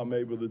 That's why I'm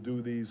able to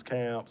do these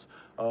camps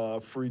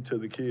free to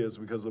the kids,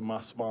 because of my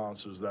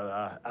sponsors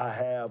that I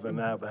have and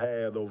have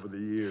had over the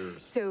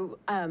years. So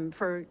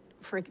for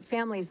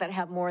families that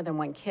have more than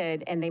one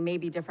kid and they may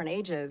be different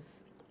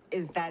ages,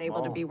 is that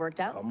able to be worked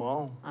out? Come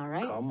on. All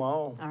right. Come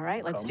on. All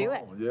right, let's do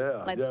it.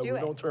 Yeah. Let's do it. We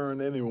don't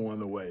turn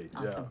anyone away.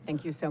 Awesome.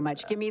 Thank you so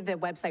much. Give me the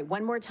website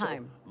one more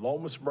time. So,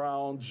 Lomas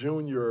Brown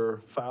Jr.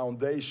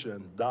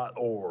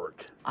 Foundation.org.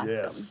 Awesome.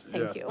 Yes.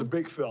 Thank you. The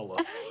big fella.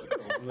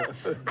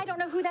 I don't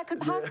know who that could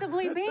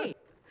possibly be.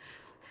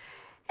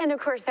 And of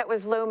course, that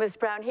was Lomas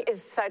Brown. He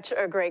is such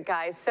a great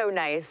guy, so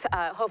nice.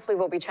 Hopefully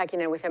we'll be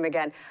checking in with him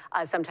again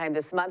sometime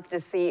this month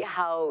to see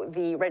how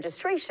the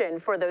registration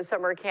for those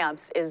summer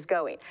camps is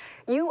going.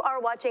 You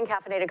are watching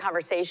Caffeinated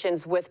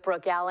Conversations with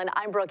Brooke Allen.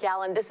 I'm Brooke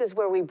Allen. This is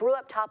where we brew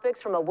up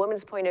topics from a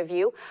woman's point of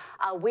view.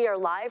 We are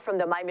live from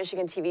the My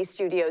Michigan TV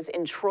studios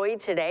in Troy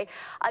today.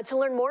 To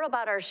learn more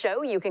about our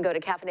show, you can go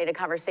to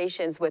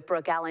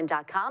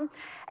caffeinatedconversationswithbrookeallen.com.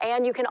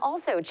 And you can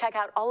also check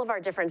out all of our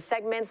different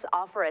segments,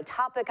 offer a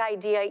topic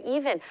idea,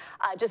 even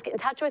just get in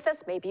touch with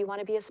us. Maybe you want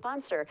to be a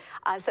sponsor.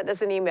 Send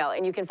us an email,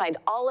 and you can find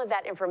all of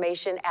that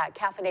information at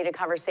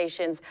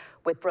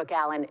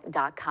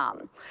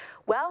caffeinatedconversationswithbrookeallen.com.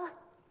 Well,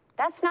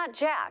 that's not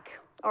Jack.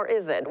 Or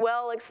is it?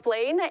 Well,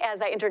 explain as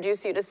I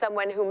introduce you to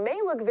someone who may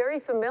look very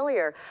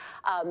familiar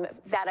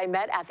that I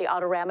met at the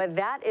Autorama.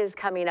 That is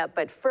coming up.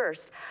 But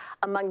first,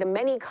 among the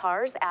many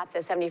cars at the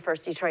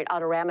 71st Detroit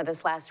Autorama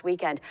this last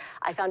weekend,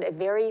 I found a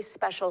very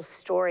special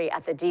story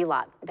at the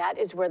D-Lot. That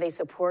is where they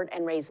support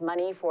and raise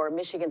money for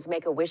Michigan's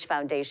Make-A-Wish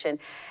Foundation.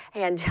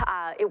 And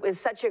it was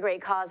such a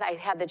great cause. I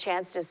had the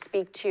chance to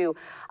speak to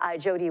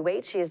Jody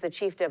Waite. She is the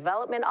Chief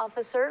Development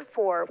Officer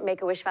for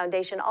Make-A-Wish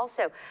Foundation.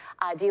 Also,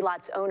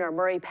 D-Lot's owner,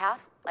 Murray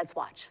Path. Let's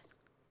watch.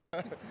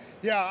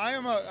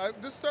 Yeah,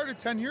 this started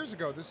 10 years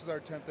ago. This is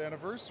our 10th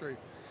anniversary.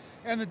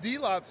 And the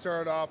D-Lot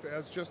started off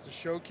as just a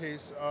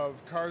showcase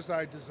of cars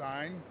I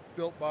designed,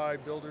 built by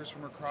builders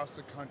from across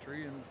the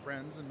country and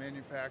friends and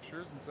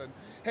manufacturers, and said,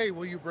 hey,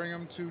 will you bring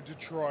them to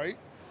Detroit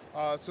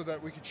so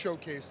that we could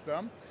showcase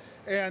them?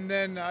 And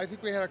then I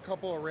think we had a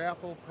couple of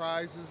raffle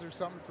prizes or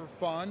something for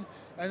fun.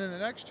 And then the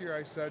next year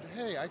I said,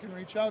 hey, I can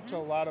reach out to a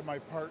lot of my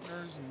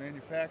partners and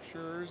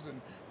manufacturers and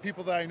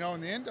people that I know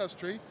in the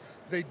industry.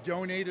 They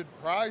donated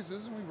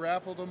prizes and we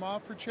raffled them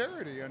off for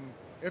charity. And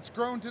it's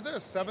grown to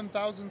this,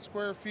 7,000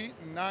 square feet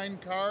and 9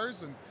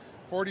 cars and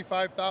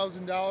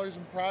 $45,000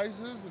 in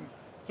prizes and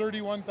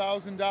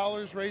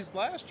 $31,000 raised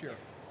last year.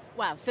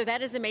 Wow, so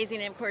that is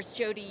amazing. And of course,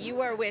 Jody, you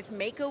are with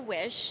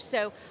Make-A-Wish,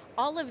 so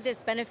all of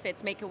this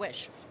benefits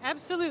Make-A-Wish.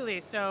 Absolutely.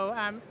 So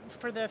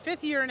for the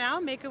 5th year now,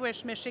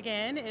 Make-A-Wish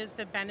Michigan is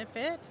the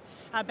benefits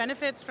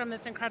from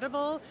this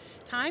incredible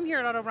time here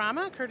at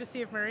Autorama,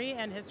 courtesy of Murray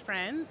and his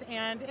friends.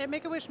 And at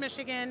Make-A-Wish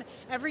Michigan,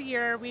 every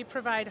year we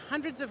provide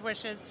hundreds of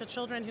wishes to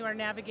children who are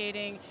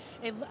navigating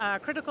a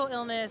critical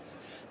illness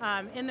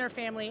in their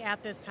family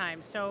at this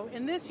time. So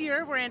in this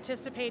year, we're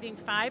anticipating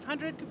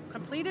 500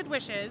 completed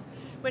wishes,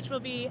 which will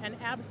be an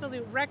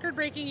absolute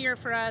record-breaking year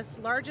for us,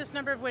 largest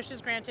number of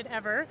wishes granted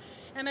ever.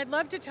 And I'd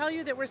love to tell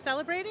you that we're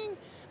celebrating,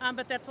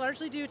 but that's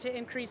largely due to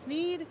increased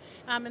need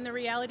and the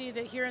reality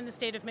that here in the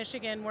state of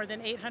Michigan, more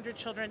than 800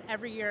 children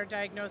every year are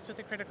diagnosed with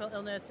a critical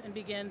illness and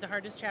begin the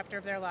hardest chapter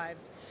of their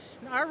lives.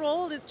 And our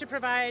role is to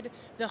provide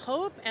the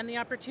hope and the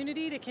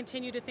opportunity to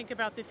continue to think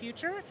about the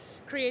future,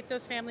 create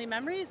those family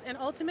memories, and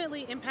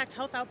ultimately impact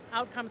health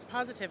outcomes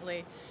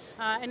positively.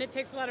 And it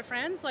takes a lot of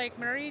friends like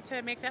Murray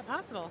to make that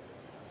possible.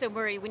 So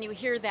Murray, when you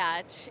hear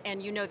that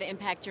and you know the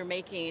impact you're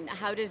making,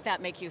 how does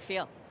that make you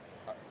feel?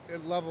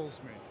 It levels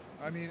me.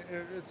 I mean,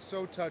 it's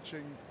so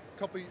touching.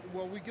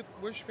 We get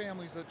Wish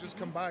families that just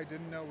come by,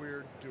 didn't know we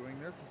were doing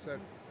this, and said,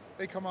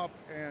 they come up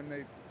and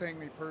they thank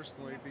me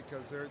personally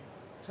because they're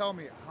tell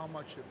me how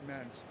much it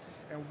meant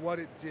and what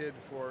it did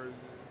for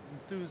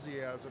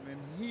enthusiasm and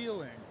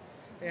healing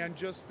and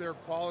just their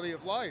quality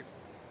of life.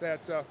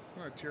 That I'm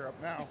going to tear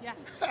up now. Yeah,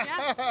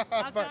 yeah.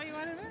 I'll tell you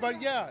what it is.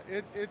 But yeah,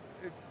 it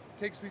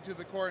takes me to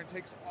the core and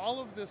takes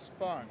all of this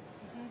fun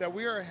that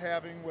we are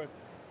having with,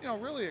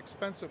 really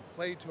expensive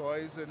play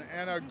toys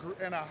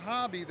and a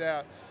hobby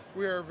that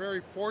we are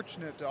very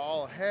fortunate to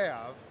all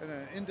have in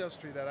an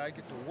industry that I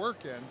get to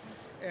work in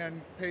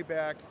and pay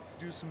back,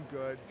 do some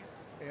good,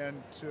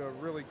 and to a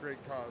really great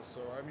cause.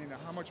 So, I mean,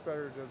 how much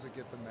better does it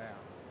get than that?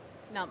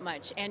 Not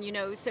much. And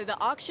so the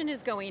auction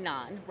is going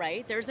on,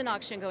 right? There's an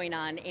auction going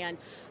on, and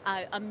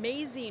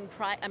amazing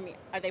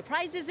are they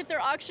prizes if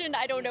they're auctioned?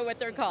 I don't know what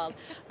they're called.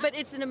 But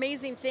it's an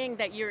amazing thing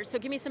that so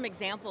give me some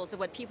examples of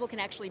what people can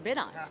actually bid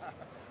on.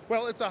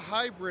 Well, it's a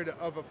hybrid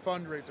of a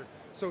fundraiser.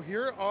 So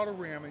here at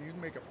Autorama, you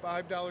can make a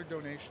 $5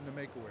 donation to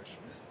Make-A-Wish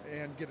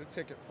and get a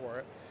ticket for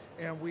it.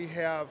 And we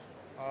have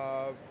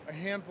a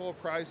handful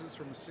of prizes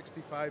from a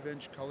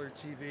 65-inch color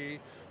TV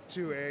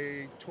to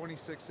a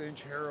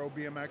 26-inch Hero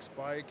BMX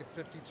bike, a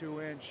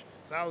 52-inch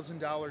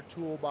 $1,000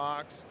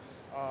 toolbox,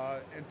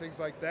 and things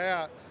like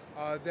that,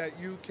 that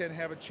you can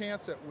have a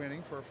chance at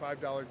winning for a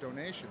 $5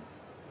 donation.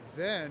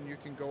 Then you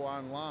can go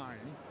online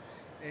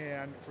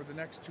and for the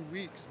next 2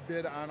 weeks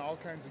bid on all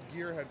kinds of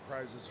gearhead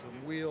prizes, from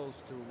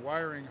wheels to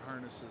wiring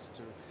harnesses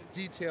to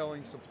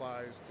detailing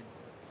supplies to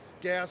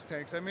gas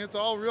tanks. I mean, it's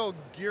all real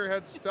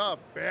gearhead stuff,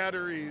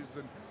 batteries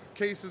and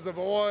cases of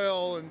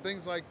oil and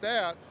things like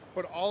that.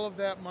 But all of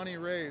that money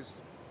raised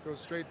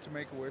goes straight to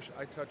Make-A-Wish.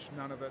 I touch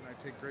none of it, and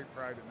I take great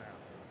pride in that.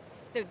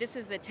 So this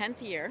is the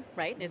 10th year,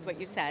 right, is what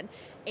you said.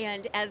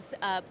 And as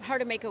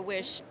part of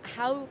Make-A-Wish,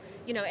 how,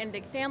 and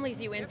the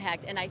families you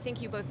impact, and I think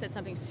you both said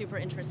something super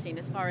interesting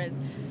as far as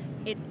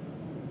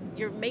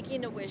you're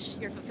making a wish,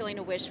 you're fulfilling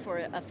a wish for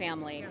a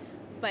family,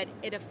 but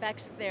it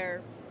affects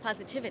their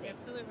positivity.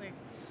 Absolutely.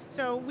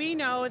 So we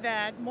know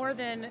that more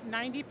than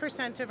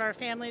 90% of our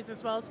families,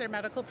 as well as their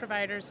medical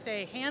providers,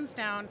 say hands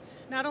down,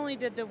 not only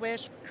did the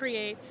wish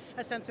create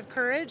a sense of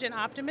courage and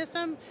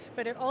optimism,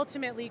 but it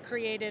ultimately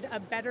created a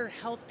better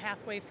health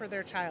pathway for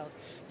their child.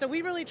 So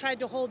we really tried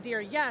to hold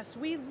dear, yes,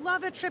 we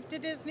love a trip to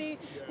Disney,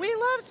 we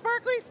love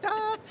sparkly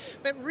stuff,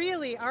 but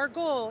really our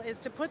goal is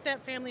to put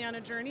that family on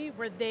a journey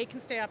where they can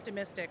stay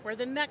optimistic, where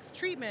the next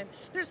treatment,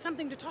 there's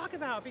something to talk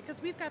about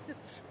because we've got this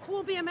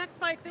cool BMX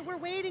bike that we're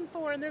waiting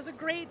for, and there's a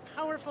great,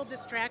 powerful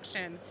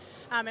distraction.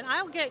 And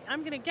I'm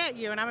going to get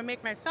you, and I'm going to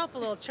make myself a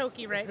little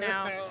choky right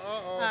now. Here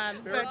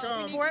it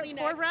comes.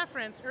 For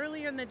reference,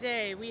 earlier in the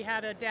day, we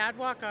had a dad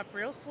walk up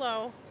real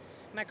slow,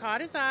 and I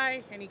caught his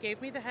eye, and he gave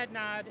me the head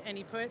nod, and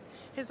he put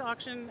his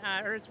auction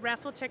or his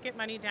raffle ticket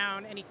money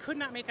down, and he could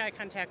not make eye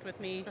contact with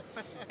me.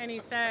 And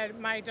he said,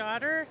 "My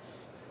daughter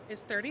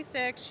is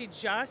 36. She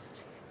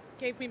just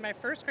gave me my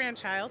first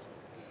grandchild.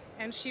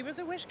 And she was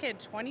a Wish kid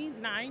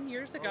 29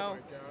 years ago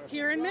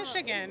here in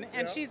Michigan.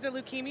 And she's a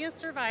leukemia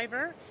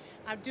survivor,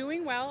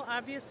 doing well,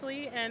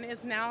 obviously, and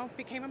is now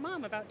became a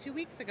mom about 2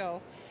 weeks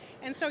ago.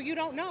 And so you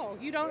don't know.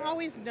 You don't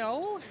always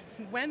know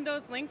when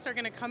those links are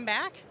going to come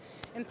back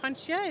and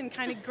punch you and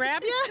kind of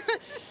grab you.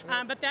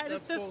 But that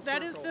is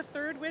the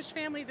third Wish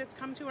family that's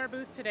come to our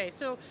booth today.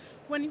 So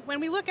when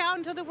we look out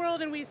into the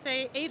world and we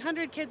say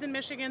 800 kids in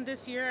Michigan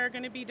this year are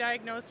going to be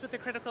diagnosed with a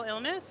critical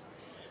illness,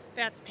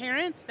 that's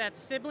parents, that's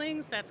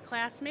siblings, that's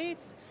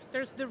classmates.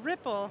 There's the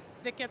ripple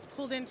that gets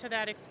pulled into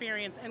that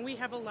experience, and we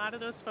have a lot of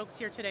those folks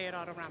here today at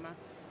Autorama.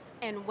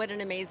 And what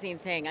an amazing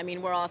thing. I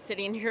mean, we're all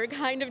sitting here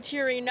kind of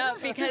tearing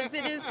up because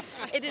it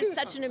is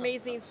such an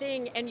amazing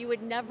thing, and you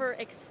would never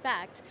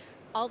expect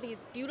all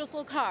these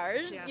beautiful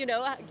cars,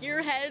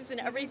 gearheads and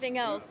everything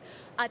else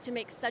to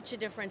make such a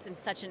difference and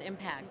such an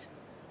impact.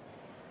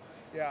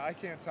 Yeah, I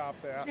can't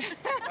top that.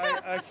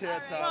 I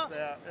can't top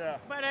that. Yeah.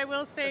 What I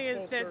will say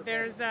is that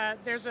there's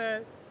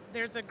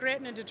a grit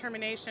and a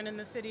determination in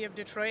the city of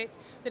Detroit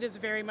that is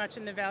very much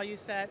in the value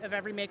set of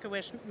every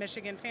Make-A-Wish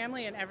Michigan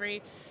family and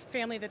every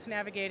family that's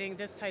navigating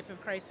this type of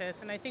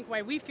crisis. And I think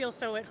why we feel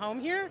so at home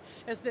here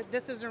is that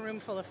this is a room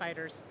full of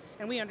fighters,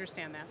 and we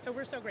understand that. So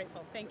we're so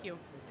grateful. Thank you.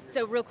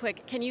 So real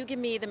quick, can you give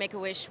me the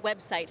Make-A-Wish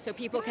website so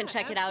people can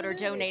check it out or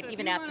donate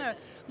even after? If you want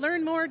to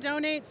learn more,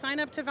 donate, sign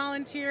up to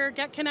volunteer,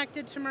 get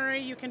connected to Murray,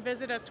 you can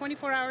visit us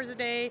 24 hours a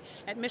day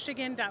at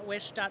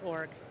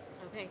michigan.wish.org.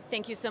 Okay,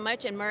 thank you so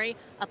much. And Murray,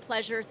 a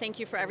pleasure. Thank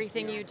you for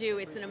everything you do.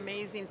 It's an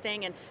amazing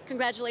thing. And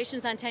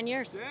congratulations on 10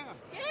 years. Yeah.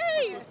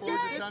 Yay! Look forward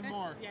to 10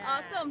 more. Yeah.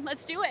 Awesome.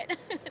 Let's do it.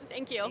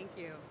 Thank you. Thank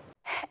you.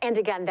 And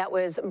again, that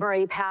was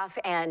Murray Paff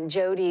and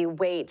Jody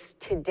Waits.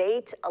 To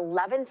date,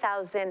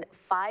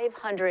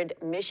 11,500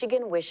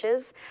 Michigan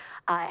wishes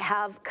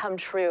have come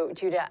true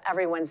due to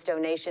everyone's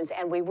donations,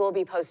 and we will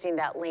be posting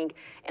that link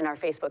in our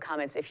Facebook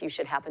comments if you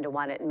should happen to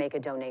want it and make a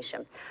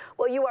donation.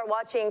 Well, you are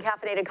watching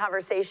Caffeinated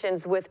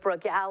Conversations with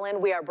Brooke Allen.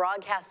 We are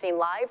broadcasting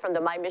live from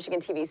the My Michigan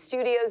TV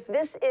studios.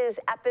 This is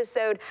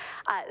episode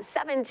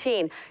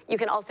 17. You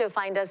can also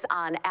find us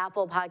on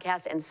Apple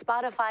Podcasts and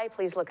Spotify.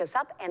 Please look us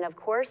up, and of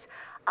course,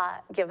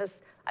 give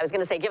us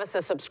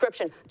a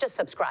subscription. Just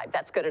subscribe.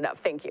 That's good enough.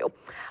 Thank you.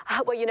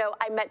 Well, you know,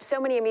 I met so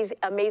many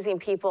amazing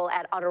people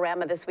at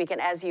Autorama this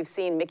weekend. As you've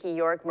seen, Mickey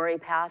York, Murray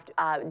Paff,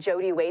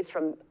 Jody Waits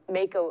from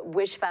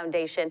Make-A-Wish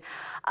Foundation.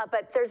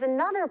 But there's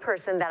another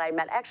person that I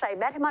met. Actually, I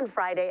met him on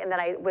Friday, and then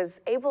I was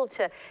able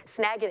to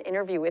snag an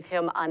interview with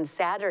him on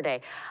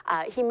Saturday.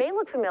 He may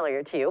look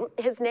familiar to you.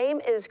 His name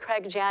is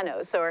Craig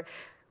Janos, or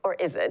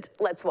is it?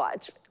 Let's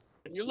watch.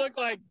 You look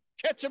like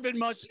ketchup and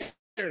mustard.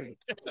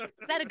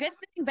 Is that a good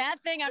thing,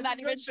 bad thing? I'm not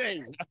even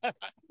sure.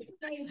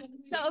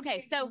 So, okay,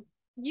 so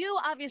you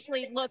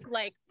obviously look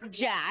like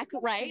Jack,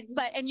 right?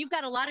 And you've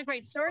got a lot of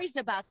great stories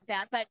about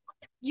that, but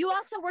you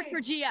also work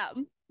for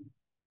GM.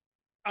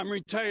 I'm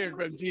retired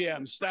from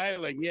GM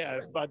styling, yeah,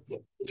 about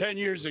 10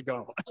 years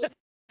ago.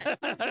 So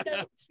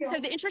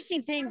the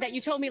interesting thing that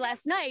you told me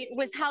last night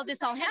was how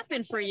this all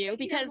happened for you,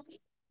 because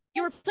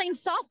you were playing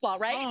softball,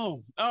 right?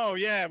 Oh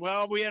yeah.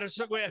 Well, we had a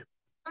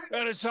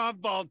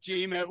softball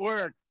team at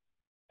work,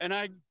 and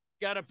I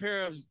got a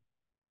pair of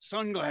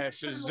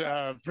sunglasses,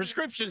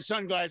 prescription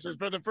sunglasses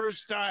for the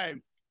first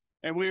time.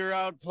 And we were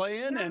out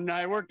playing, and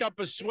I worked up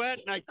a sweat,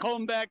 and I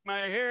combed back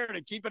my hair to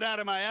keep it out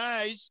of my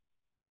eyes.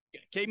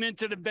 Came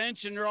into the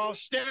bench, and they're all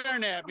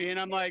staring at me, and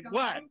I'm like,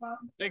 what?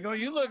 They go,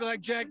 you look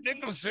like Jack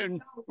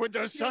Nicholson with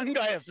those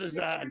sunglasses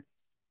on.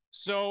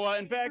 So,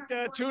 in fact,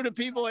 two of the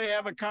people that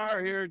have a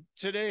car here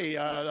today,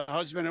 the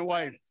husband and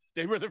wife,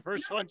 they were the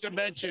first ones to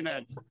mention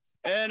it.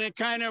 And it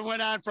kind of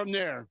went on from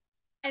there.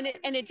 And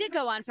it did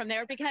go on from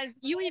there, because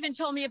you even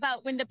told me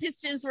about when the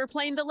Pistons were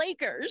playing the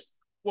Lakers.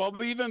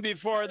 Well, even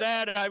before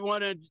that, I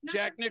won a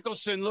Jack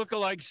Nicholson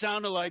look-alike,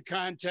 sound-alike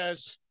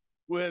contest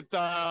with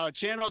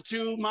Channel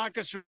 2,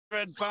 Marcus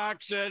Red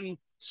Fox, and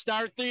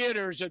Star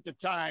Theaters at the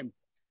time.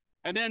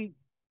 And then,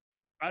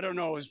 I don't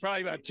know, it was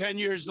probably about 10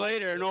 years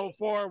later in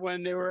 2004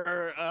 when they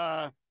were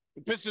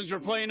the Pistons were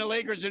playing the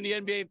Lakers in the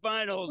NBA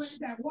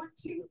Finals.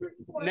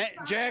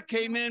 Jack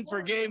came in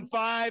for Game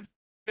 5.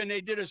 And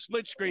they did a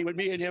split screen with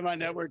me and him on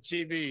network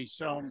TV.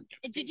 So,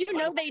 did you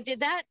know they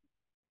did that?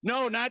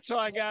 No, not till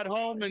I got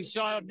home and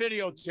saw a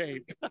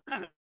videotape.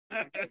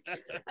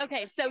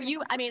 Okay, so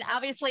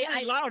obviously,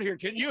 I'm loud here.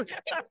 Can you?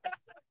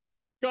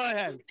 Go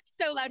ahead.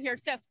 So loud here.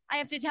 So I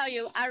have to tell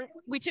you,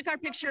 we took our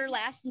picture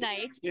last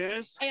night.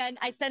 Yes. And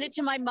I sent it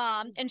to my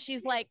mom, and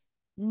she's like,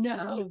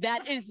 "No,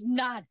 that is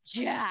not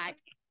Jack."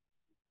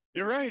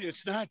 You're right.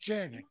 It's not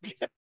Jack.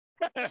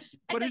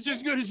 But it's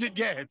as good as it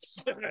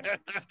gets.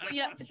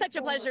 It's such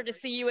a pleasure to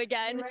see you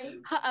again.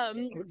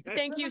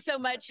 Thank you so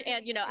much.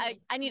 And,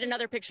 I need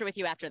another picture with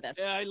you after this.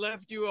 Yeah, I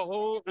left you a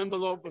whole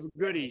envelope of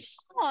goodies.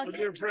 Oh, with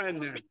your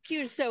friend there. Thank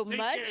you so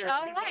much. Care,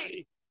 all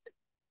right.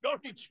 Go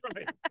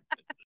Detroit.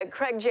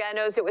 Craig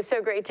Janos, it was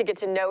so great to get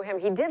to know him.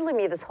 He did leave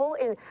me this whole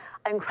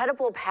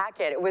incredible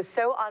packet. It was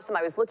so awesome.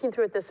 I was looking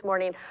through it this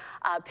morning,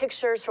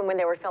 pictures from when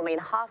they were filming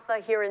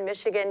Hoffa here in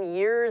Michigan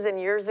years and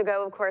years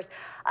ago, of course.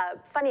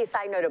 Funny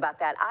side note about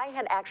that, I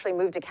had actually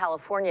moved to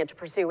California to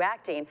pursue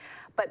acting,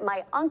 but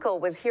my uncle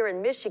was here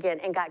in Michigan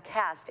and got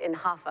cast in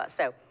Hoffa.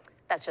 So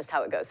that's just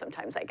how it goes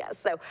sometimes, I guess.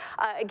 So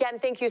again,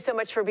 thank you so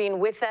much for being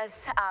with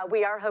us.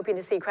 We are hoping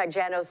to see Craig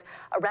Janos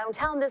around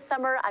town this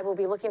summer. I will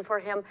be looking for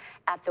him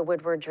at the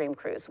Woodward Dream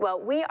Cruise.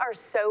 Well, we are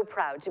so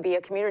proud to be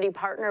a community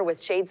partner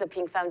with Shades of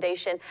Pink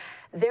Foundation.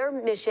 Their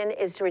mission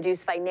is to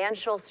reduce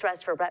financial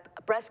stress for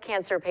breast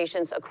cancer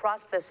patients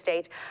across the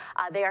state.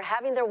 They are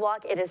having their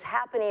walk. It is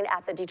happening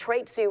at the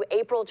Detroit Zoo,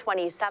 April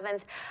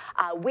 27th.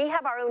 We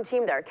have our own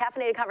team there,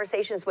 Caffeinated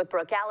Conversations with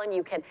Brooke Allen.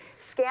 You can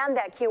scan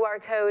that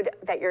QR code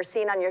that you're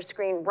seeing on your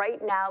screen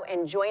right now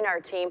and join our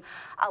team.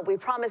 We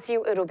promise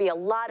you it'll be a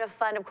lot of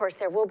fun. Of course,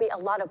 there will be a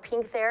lot of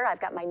pink there.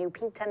 I've got my new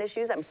pink tennis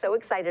shoes I'm so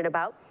excited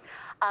about.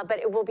 But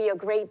it will be a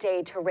great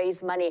day to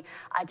raise money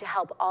to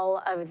help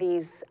all of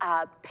these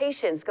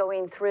patients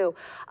going through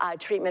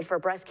treatment for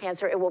breast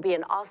cancer. It will be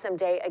an awesome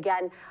day.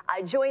 Again,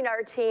 join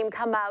our team,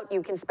 come out.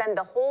 You can spend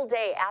the whole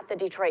day at the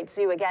Detroit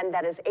Zoo. Again,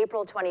 that is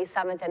April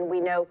 27th, and we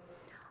know,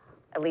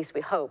 at least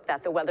we hope,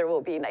 that the weather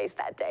will be nice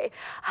that day.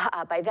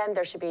 By then,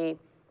 there should be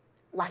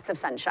lots of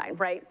sunshine,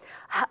 right?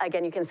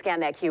 Again, you can scan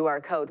that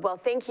QR code. Well,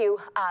 thank you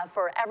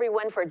for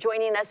everyone for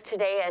joining us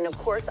today, and of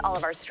course, all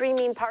of our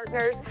streaming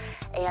partners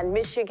and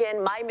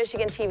Michigan, My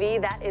Michigan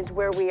TV. That is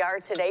where we are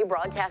today,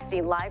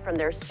 broadcasting live from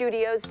their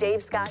studios.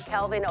 Dave, Scott,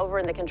 Calvin over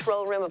in the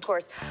control room, of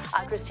course,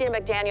 Christina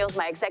McDaniels,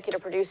 my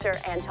executive producer,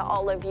 and to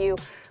all of you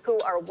who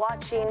are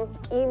watching,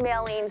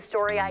 emailing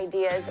story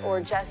ideas, or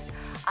just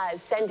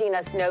sending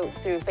us notes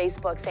through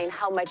Facebook saying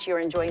how much you're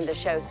enjoying the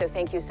show. So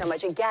thank you so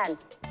much. Again,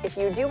 if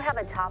you do have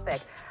a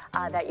topic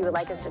that you would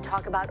like us to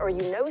talk about, or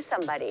you know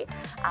somebody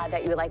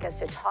that you would like us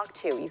to talk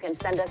to, you can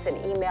send us an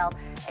email,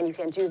 and you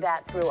can do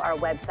that through our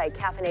website,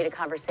 Caffeinated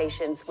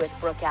Conversations with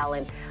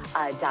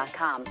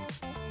BrookeAllen.com.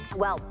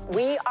 Well,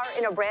 we are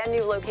in a brand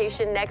new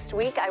location next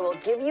week. I will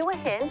give you a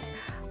hint.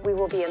 We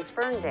will be in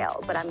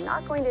Ferndale, but I'm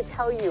not going to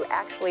tell you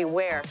actually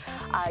where.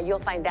 You'll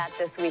find that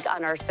this week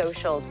on our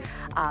socials,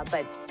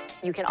 but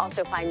you can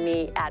also find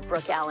me at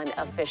Brooke Allen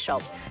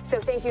Official. So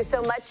thank you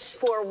so much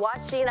for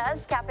watching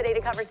us,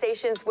 Caffeinated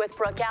Conversations with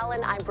Brooke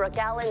Allen. I'm Brooke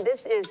Allen.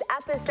 This is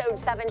episode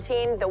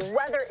 17. The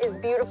weather is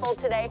beautiful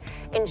today.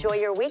 Enjoy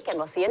your week, and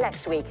we'll see you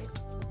next week.